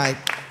coming tonight.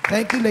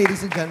 Thank you,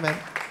 ladies and gentlemen.